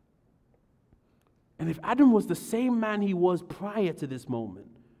 And if Adam was the same man he was prior to this moment,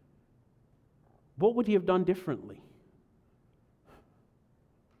 what would he have done differently?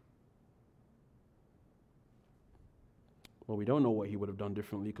 Well, we don't know what he would have done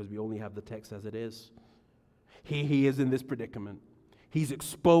differently because we only have the text as it is. Here he is in this predicament. He's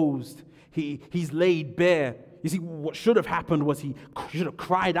exposed. He's laid bare. You see, what should have happened was he should have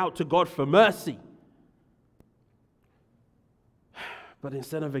cried out to God for mercy. But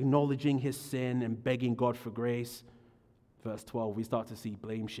instead of acknowledging his sin and begging God for grace, verse 12, we start to see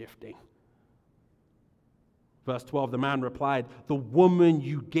blame shifting. Verse 12, the man replied, "The woman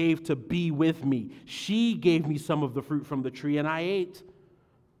you gave to be with me, she gave me some of the fruit from the tree and I ate."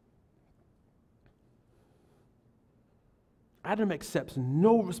 Adam accepts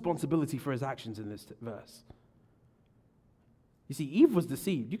no responsibility for his actions in this verse. You see, Eve was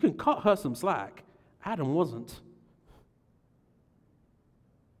deceived. You can cut her some slack. Adam wasn't.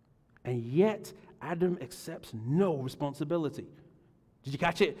 And yet, Adam accepts no responsibility. Did you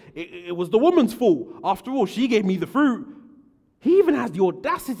catch it? It was the woman's fault. After all, she gave me the fruit. He even has the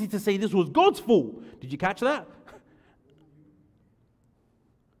audacity to say this was God's fault. Did you catch that?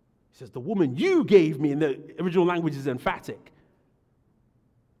 He says, "The woman you gave me," and the original language is emphatic.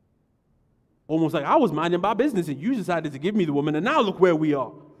 Almost like I was minding my business and you decided to give me the woman, and now look where we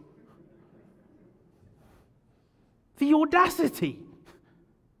are. The audacity.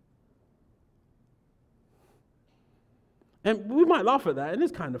 And we might laugh at that, and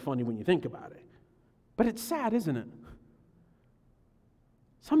it's kind of funny when you think about it. But it's sad, isn't it?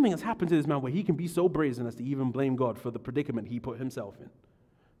 Something has happened to this man where he can be so brazen as to even blame God for the predicament he put himself in.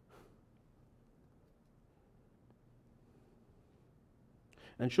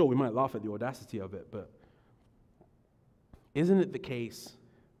 And sure, we might laugh at the audacity of it, but isn't it the case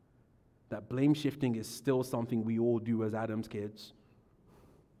that blame shifting is still something we all do as Adam's kids?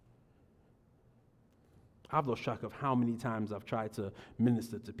 I've lost track of how many times I've tried to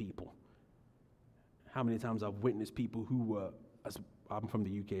minister to people. How many times I've witnessed people who were, as I'm from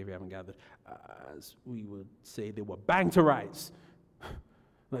the UK if you haven't gathered, as we would say, they were bang to rights.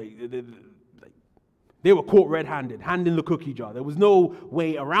 They were caught red-handed, hand in the cookie jar. There was no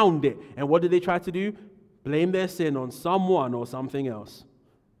way around it. And what did they try to do? Blame their sin on someone or something else.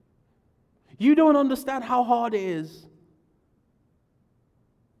 You don't understand how hard it is.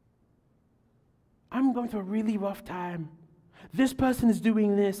 I'm going through a really rough time. This person is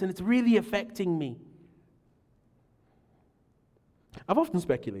doing this, and it's really affecting me. I've often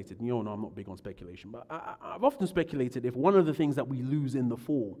speculated, and you all know I'm not big on speculation, but I've often speculated if one of the things that we lose in the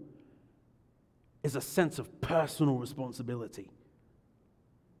fall is a sense of personal responsibility.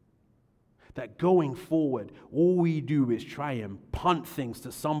 That going forward, all we do is try and punt things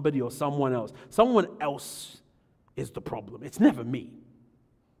to somebody or someone else. Someone else is the problem. It's never me.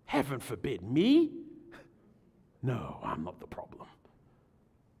 Heaven forbid, me? No, I'm not the problem.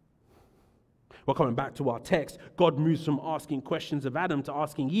 Well, coming back to our text, God moves from asking questions of Adam to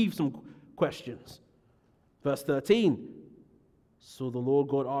asking Eve some questions. Verse 13, so the Lord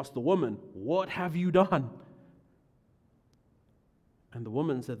God asked the woman, "What have you done?" And the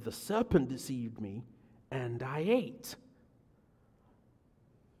woman said, "The serpent deceived me, and I ate."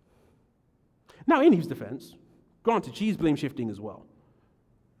 Now, in Eve's defense, granted, she's blame shifting as well.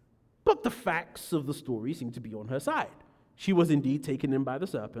 But the facts of the story seem to be on her side. She was indeed taken in by the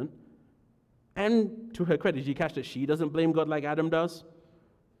serpent. And to her credit, you catch that she doesn't blame God like Adam does.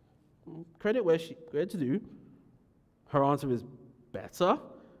 Credit where to do. Her answer is better.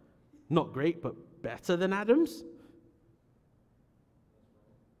 Not great, but better than Adam's.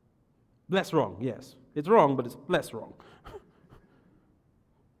 Less wrong, yes. It's wrong, but it's less wrong.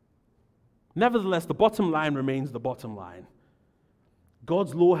 Nevertheless, the bottom line remains the bottom line.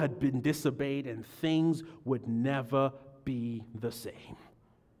 God's law had been disobeyed, and things would never be the same.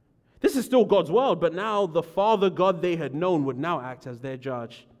 This is still God's world, but now the Father God they had known would now act as their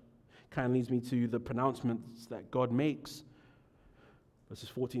judge. Kind of leads me to the pronouncements that God makes. Verses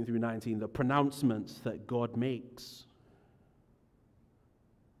 14 through 19, the pronouncements that God makes.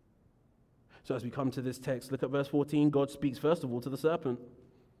 So as we come to this text, look at verse 14. God speaks first of all to the serpent.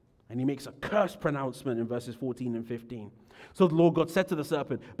 And he makes a curse pronouncement in verses 14 and 15. So the Lord God said to the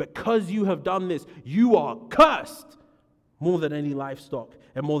serpent, "Because you have done this, you are cursed more than any livestock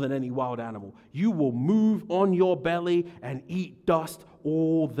and more than any wild animal. You will move on your belly and eat dust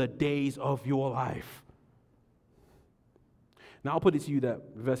all the days of your life." Now I'll put it to you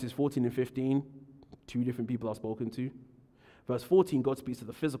that verses 14 and 15, two different people are spoken to. Verse 14, God speaks to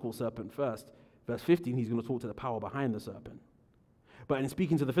the physical serpent first. Verse 15, he's going to talk to the power behind the serpent. But in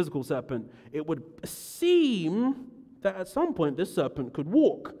speaking to the physical serpent, it would seem that at some point this serpent could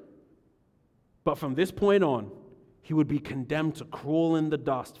walk. But from this point on, he would be condemned to crawl in the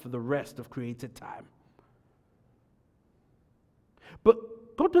dust for the rest of created time.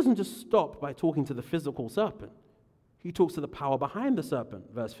 But God doesn't just stop by talking to the physical serpent. He talks to the power behind the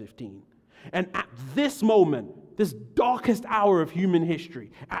serpent, verse 15. And at this moment, this darkest hour of human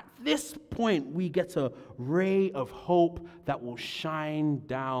history, at this point, we get a ray of hope that will shine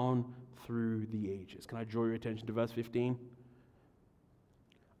down through the ages. Can I draw your attention to verse 15?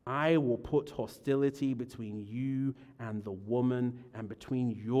 I will put hostility between you and the woman, and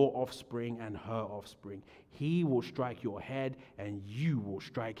between your offspring and her offspring. He will strike your head, and you will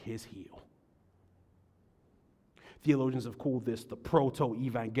strike his heel. Theologians have called this the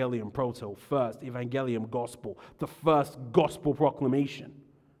proto-evangelium, first evangelium gospel, the first gospel proclamation.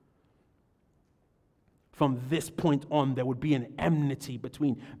 From this point on, there would be an enmity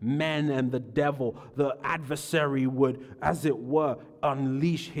between men and the devil. The adversary would, as it were,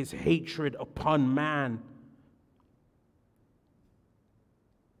 unleash his hatred upon man.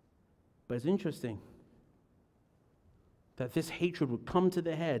 But it's interesting that this hatred would come to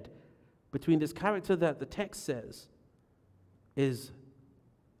the head between this character that the text says is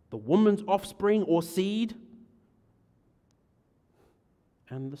the woman's offspring or seed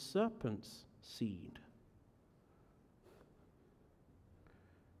and the serpent's seed.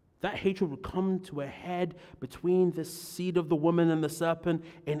 That hatred would come to a head between the seed of the woman and the serpent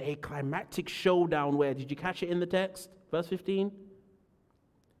in a climactic showdown where, did you catch it in the text? Verse 15?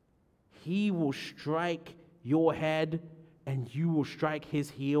 He will strike your head and you will strike his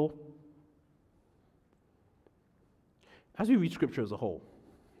heel. As we read Scripture as a whole,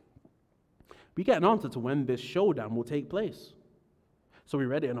 we get an answer to when this showdown will take place. So we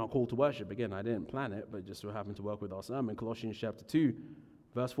read it in our call to worship. Again, I didn't plan it, but just so happened to work with our sermon, Colossians chapter 2,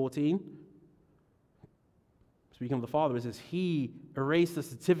 verse 14. Speaking of the Father, it says, He erased the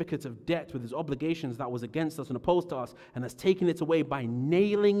certificate of debt with his obligations that was against us and opposed to us, and has taken it away by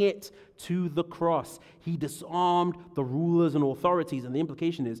nailing it to the cross. He disarmed the rulers and authorities, and the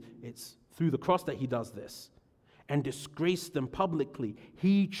implication is it's through the cross that he does this, and disgraced them publicly.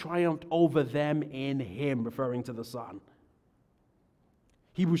 He triumphed over them in him, referring to the Son.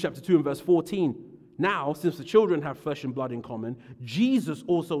 Hebrews chapter 2 and verse 14. Now, since the children have flesh and blood in common, Jesus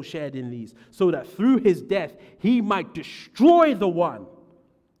also shared in these, so that through his death he might destroy the one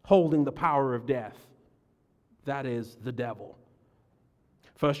holding the power of death. That is the devil.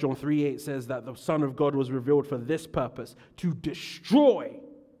 1 John 3:8 says that the Son of God was revealed for this purpose, to destroy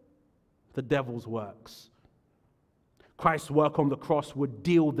the devil's works. Christ's work on the cross would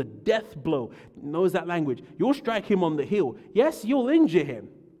deal the death blow. Knows that language. You'll strike him on the heel. Yes, you'll injure him.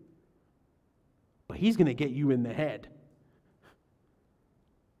 But he's going to get you in the head.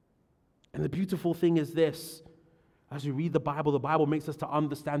 And the beautiful thing is this. As we read the Bible makes us to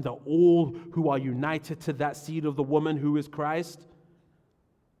understand that all who are united to that seed of the woman who is Christ,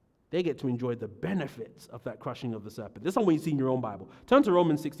 they get to enjoy the benefits of that crushing of the serpent. This is something you see in your own Bible. Turn to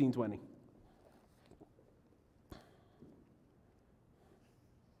Romans 16:20.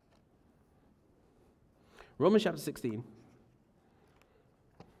 Romans chapter 16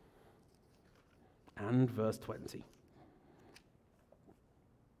 and verse 20.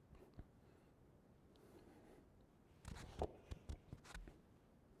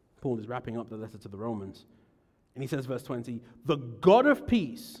 Paul is wrapping up the letter to the Romans. And he says, verse 20, the God of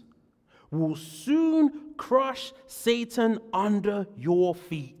peace will soon crush Satan under your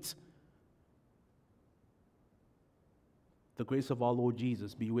feet. The grace of our Lord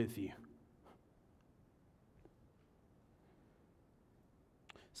Jesus be with you.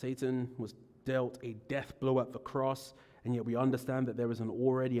 Satan was dealt a death blow at the cross, and yet we understand that there is an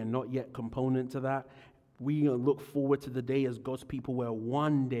already and not yet component to that. We look forward to the day as God's people where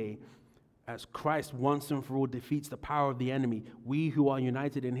one day, as Christ once and for all defeats the power of the enemy, we who are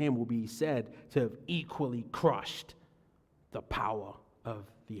united in him will be said to have equally crushed the power of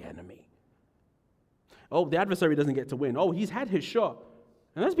the enemy. Oh, the adversary doesn't get to win. Oh, he's had his shot.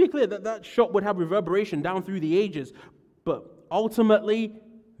 And let's be clear that that shot would have reverberation down through the ages, but ultimately,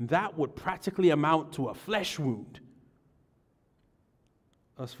 that would practically amount to a flesh wound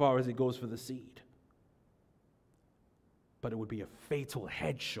as far as it goes for the seed. But it would be a fatal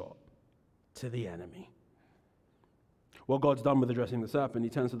headshot to the enemy. Well, God's done with addressing the serpent.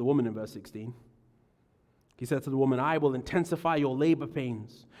 He turns to the woman in verse 16. He said to the woman, I will intensify your labor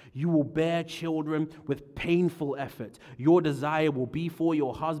pains. You will bear children with painful effort. Your desire will be for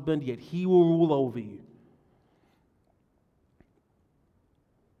your husband, yet he will rule over you.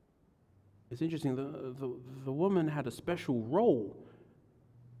 It's interesting, the woman had a special role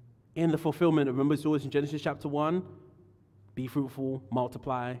in the fulfillment of, remember, it's always in Genesis chapter 1, be fruitful,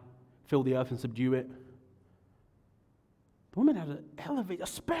 multiply, fill the earth and subdue it. The woman had a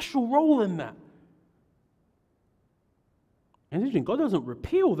special role in that. And interesting, God doesn't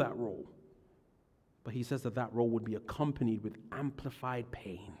repeal that role, but he says that that role would be accompanied with amplified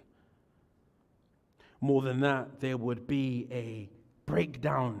pain. More than that, there would be a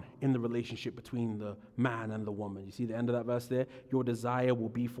breakdown in the relationship between the man and the woman. You see the end of that verse there? Your desire will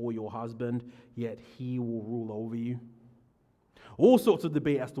be for your husband, yet he will rule over you. All sorts of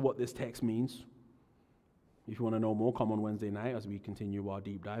debate as to what this text means. If you want to know more, come on Wednesday night as we continue our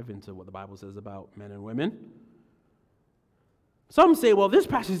deep dive into what the Bible says about men and women. Some say, well, this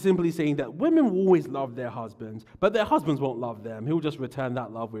passage is simply saying that women will always love their husbands, but their husbands won't love them. He'll just return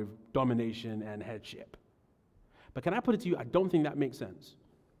that love with domination and headship. But can I put it to you, I don't think that makes sense.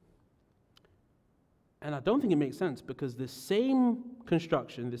 And I don't think it makes sense because the same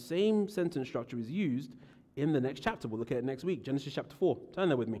construction, the same sentence structure is used in the next chapter. We'll look at it next week, Genesis chapter 4. Turn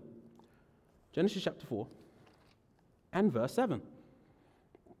there with me. Genesis chapter 4 and verse 7.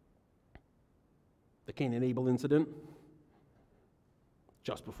 The Cain and Abel incident,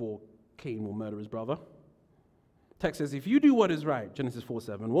 just before Cain will murder his brother. Text says, if you do what is right, Genesis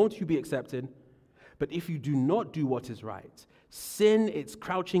 4:7, won't you be accepted? But if you do not do what is right, sin, it's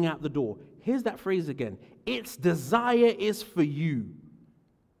crouching at the door. Here's that phrase again. Its desire is for you,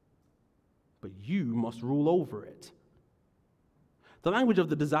 but you must rule over it. The language of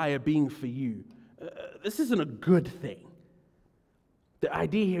the desire being for you, this isn't a good thing. The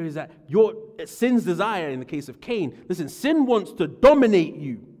idea here is that sin's desire, in the case of Cain, listen, sin wants to dominate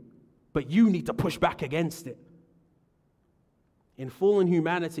you, but you need to push back against it. In fallen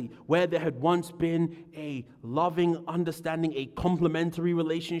humanity, where there had once been a loving, understanding, a complementary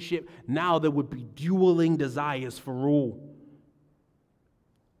relationship, now there would be dueling desires for all.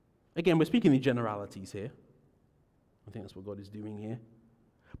 Again, we're speaking in generalities here. I think that's what God is doing here.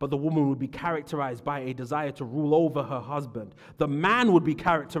 But the woman would be characterized by a desire to rule over her husband. The man would be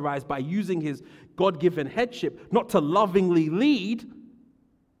characterized by using his God-given headship, not to lovingly lead,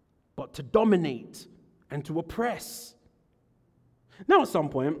 but to dominate and to oppress. Now, at some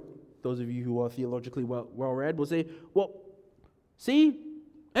point, those of you who are theologically well-read will say, well, see,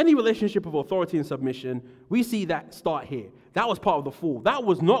 any relationship of authority and submission, we see that start here. That was part of the fall. That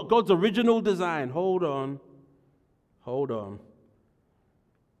was not God's original design. Hold on.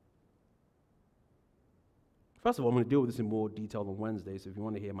 First of all, I'm going to deal with this in more detail on Wednesday, so if you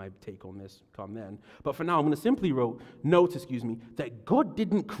want to hear my take on this, come then. But for now, I'm going to simply note that God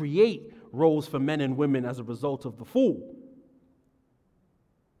didn't create roles for men and women as a result of the fall.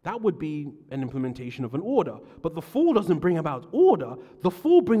 That would be an implementation of an order. But the fall doesn't bring about order. The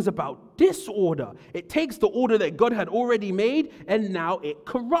fall brings about disorder. It takes the order that God had already made, and now it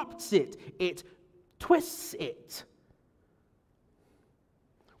corrupts it. It twists it.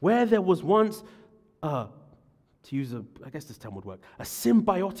 Where there was once, to use I guess this term would work, a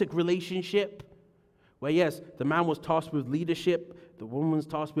symbiotic relationship, where yes, the man was tasked with leadership, the woman was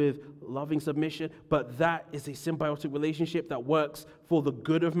tasked with loving submission, but that is a symbiotic relationship that works for the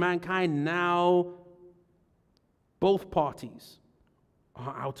good of mankind. Now, both parties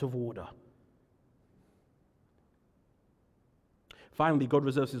are out of order. Finally, God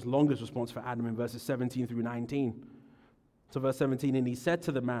reserves his longest response for Adam in verses 17 through 19. So verse 17, and he said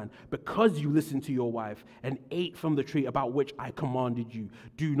to the man, because you listened to your wife and ate from the tree about which I commanded you,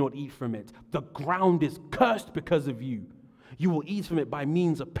 do not eat from it. The ground is cursed because of you. You will eat from it by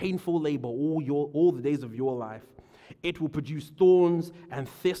means of painful labor all the days of your life. It will produce thorns and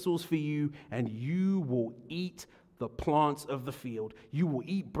thistles for you, and you will eat the plants of the field. You will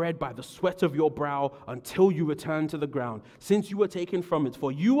eat bread by the sweat of your brow until you return to the ground, since you were taken from it,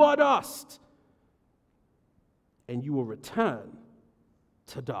 for you are dust, and you will return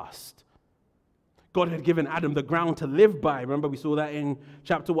to dust. God had given Adam the ground to live by. Remember, we saw that in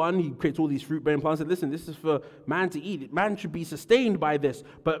chapter 1. He creates all these fruit-bearing plants. And listen, this is for man to eat. Man should be sustained by this.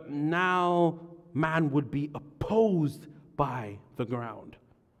 But now man would be opposed by the ground.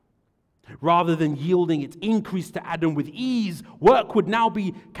 Rather than yielding its increase to Adam with ease, work would now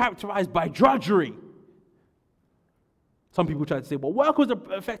be characterized by drudgery. Some people try to say, well, work was an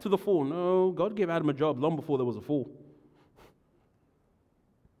effect of the fall. No, God gave Adam a job long before there was a fall.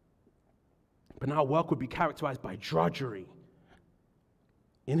 But now work would be characterized by drudgery.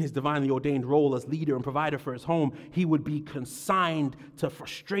 In his divinely ordained role as leader and provider for his home, he would be consigned to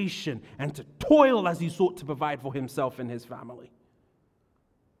frustration and to toil as he sought to provide for himself and his family.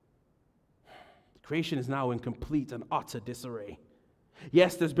 Creation is now in complete and utter disarray.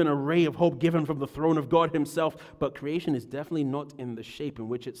 Yes, there's been a ray of hope given from the throne of God himself, but creation is definitely not in the shape in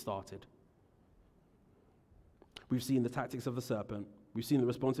which it started. We've seen the tactics of the serpent. We've seen the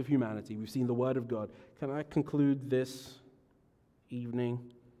response of humanity. We've seen the word of God. Can I conclude this evening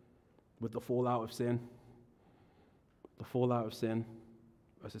with the fallout of sin? The fallout of sin,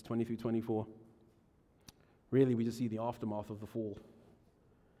 verses 20 through 24. Really, we just see the aftermath of the fall.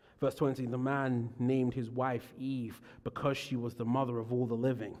 Verse 20, the man named his wife Eve because she was the mother of all the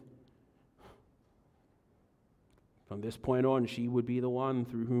living. From this point on, she would be the one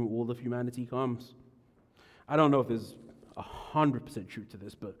through whom all of humanity comes. I don't know if there's 100% truth to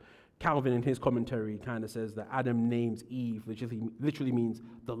this, but Calvin in his commentary kind of says that Adam names Eve literally means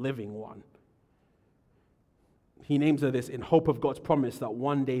the living one. He names her this in hope of God's promise that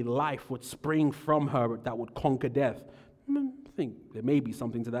one day life would spring from her that would conquer death. I think there may be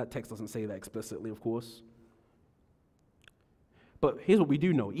something to that. Text doesn't say that explicitly, of course. But here's what we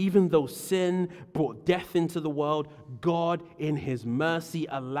do know. Even though sin brought death into the world, God in his mercy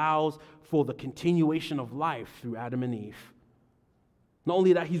allows for the continuation of life through Adam and Eve. Not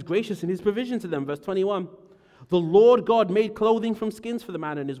only that, he's gracious in his provision to them. Verse 21, the Lord God made clothing from skins for the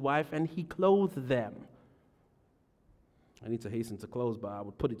man and his wife, and he clothed them. I need to hasten to close, but I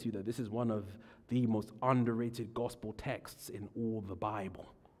would put it to you that this is one of the most underrated gospel texts in all the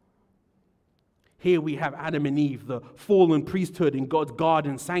Bible. Here we have Adam and Eve, the fallen priesthood in God's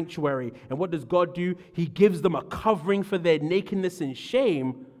garden sanctuary. And what does God do? He gives them a covering for their nakedness and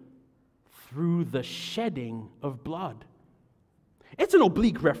shame through the shedding of blood. It's an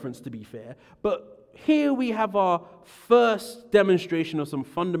oblique reference, to be fair, but here we have our first demonstration of some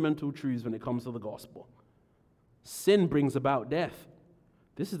fundamental truths when it comes to the gospel. Sin brings about death.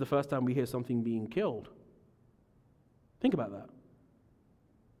 This is the first time we hear something being killed. Think about that.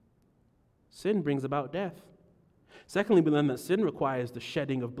 Sin brings about death. Secondly, we learn that sin requires the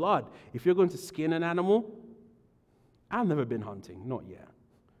shedding of blood. If you're going to skin an animal, I've never been hunting, not yet.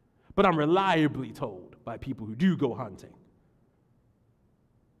 But I'm reliably told by people who do go hunting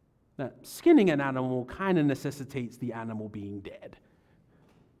that skinning an animal kind of necessitates the animal being dead.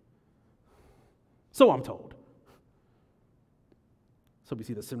 So I'm told. So we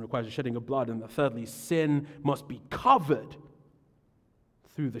see that sin requires the shedding of blood, and that thirdly, sin must be covered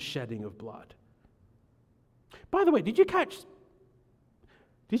through the shedding of blood. By the way, did you catch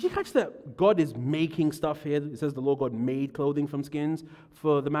that God is making stuff here? It says the Lord God made clothing from skins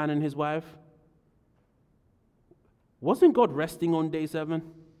for the man and his wife. Wasn't God resting on day 7?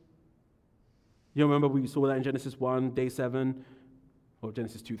 You remember we saw that in Genesis 1, day 7, or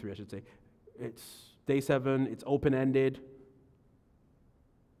Genesis 2, 3, I should say. It's day 7, it's open-ended.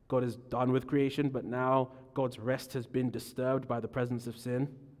 God is done with creation, but now God's rest has been disturbed by the presence of sin.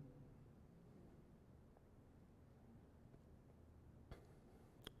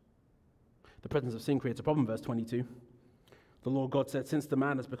 The presence of sin creates a problem, verse 22. The Lord God said, since the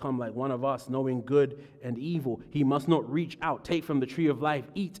man has become like one of us, knowing good and evil, he must not reach out, take from the tree of life,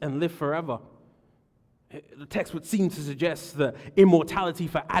 eat, and live forever. The text would seem to suggest that immortality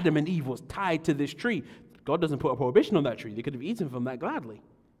for Adam and Eve was tied to this tree. God doesn't put a prohibition on that tree. They could have eaten from that gladly.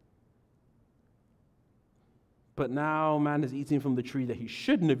 But now man is eating from the tree that he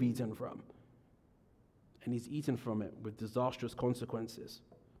shouldn't have eaten from. And he's eaten from it with disastrous consequences.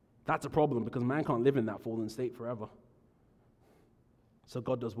 That's a problem because man can't live in that fallen state forever. So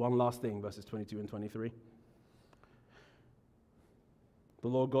God does one last thing, verses 22 and 23. The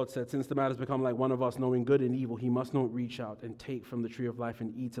Lord God said, since the man has become like one of us, knowing good and evil, he must not reach out and take from the tree of life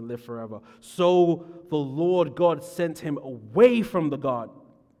and eat and live forever. So the Lord God sent him away from the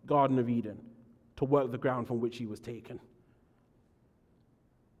Garden of Eden to work the ground from which he was taken.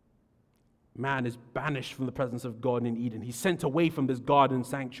 Man is banished from the presence of God in Eden. He's sent away from this garden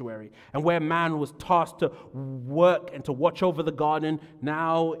sanctuary. And where man was tasked to work and to watch over the garden,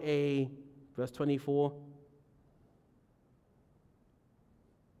 now verse 24,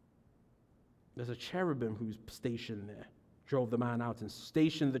 there's a cherubim who's stationed there. Drove the man out and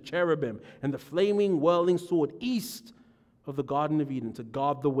stationed the cherubim and the flaming, whirling sword east of the Garden of Eden to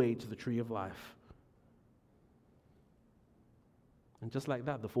guard the way to the tree of life. And just like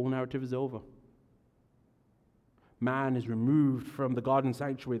that, the full narrative is over. Man is removed from the garden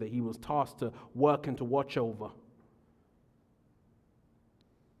sanctuary that he was tasked to work and to watch over.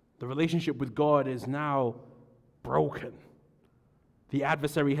 The relationship with God is now broken. The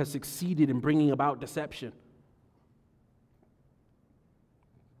adversary has succeeded in bringing about deception.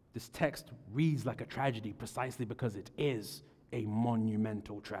 This text reads like a tragedy precisely because it is a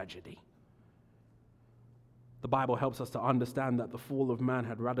monumental tragedy. The Bible helps us to understand that the fall of man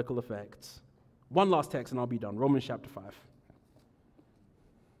had radical effects. One last text and I'll be done. Romans chapter 5.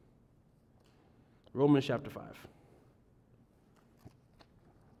 Romans chapter 5.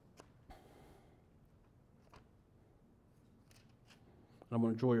 I'm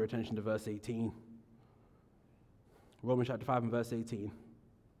going to draw your attention to verse 18. Romans chapter 5 and verse 18.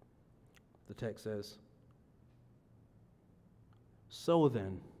 The text says, "So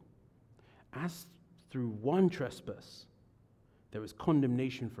then, as through one trespass there is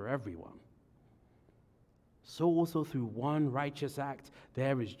condemnation for everyone, so also through one righteous act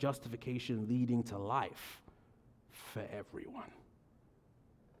there is justification leading to life for everyone."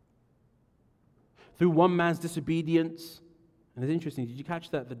 Through one man's disobedience, and it's interesting, did you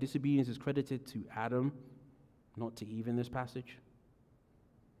catch that the disobedience is credited to Adam, not to Eve in this passage?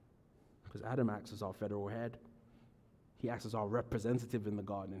 Because Adam acts as our federal head. He acts as our representative in the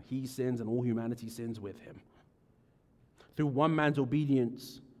garden. He sins and all humanity sins with him. Through one man's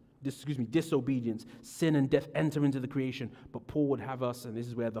disobedience, sin and death enter into the creation. But Paul would have us, and this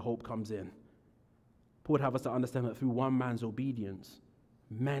is where the hope comes in, Paul would have us to understand that through one man's obedience,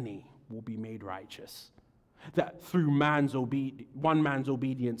 many will be made righteous. That through one man's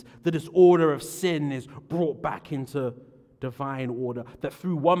obedience, the disorder of sin is brought back into divine order. That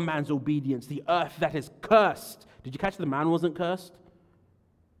through one man's obedience, the earth that is cursed. Did you catch the man wasn't cursed?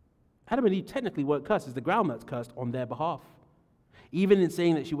 Adam and Eve technically weren't cursed. It's the ground that's cursed on their behalf. Even in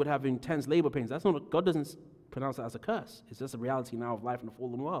saying that she would have intense labor pains, that's not, God doesn't pronounce that as a curse. It's just a reality now of life in a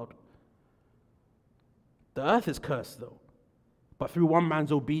fallen world. The earth is cursed though. But through one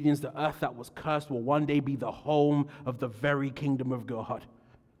man's obedience, the earth that was cursed will one day be the home of the very kingdom of God.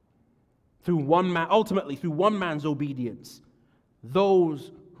 Ultimately, through one man's obedience,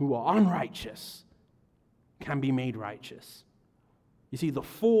 those who are unrighteous can be made righteous. You see, the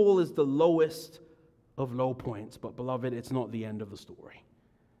fall is the lowest of low points, but beloved, it's not the end of the story.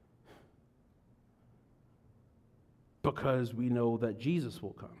 Because we know that Jesus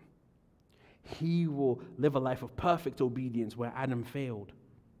will come. He will live a life of perfect obedience where Adam failed.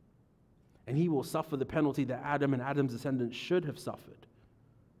 And he will suffer the penalty that Adam and Adam's descendants should have suffered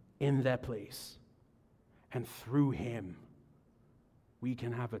in their place. And through him, we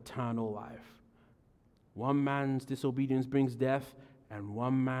can have eternal life. One man's disobedience brings death, and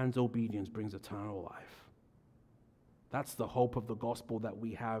one man's obedience brings eternal life. That's the hope of the gospel that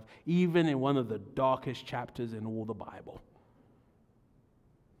we have, even in one of the darkest chapters in all the Bible.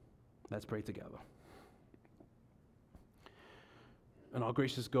 Let's pray together. And our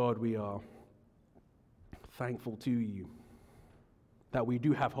gracious God, we are thankful to you that we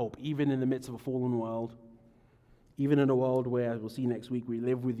do have hope, even in the midst of a fallen world, even in a world where, as we'll see next week, we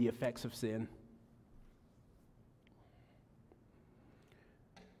live with the effects of sin.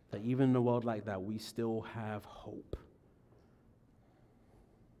 That even in a world like that, we still have hope.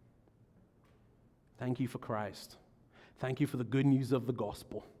 Thank you for Christ. Thank you for the good news of the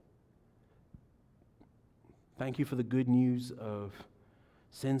gospel. Thank you for the good news of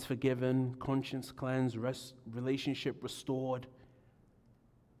sins forgiven, conscience cleansed, relationship restored.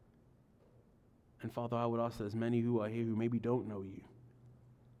 And Father, I would ask that as many who are here who maybe don't know you,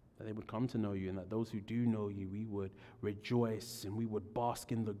 that they would come to know you, and that those who do know you, we would rejoice and we would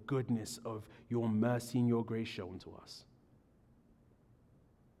bask in the goodness of your mercy and your grace shown to us.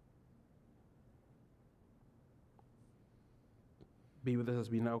 Be with us as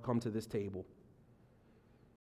we now come to this table.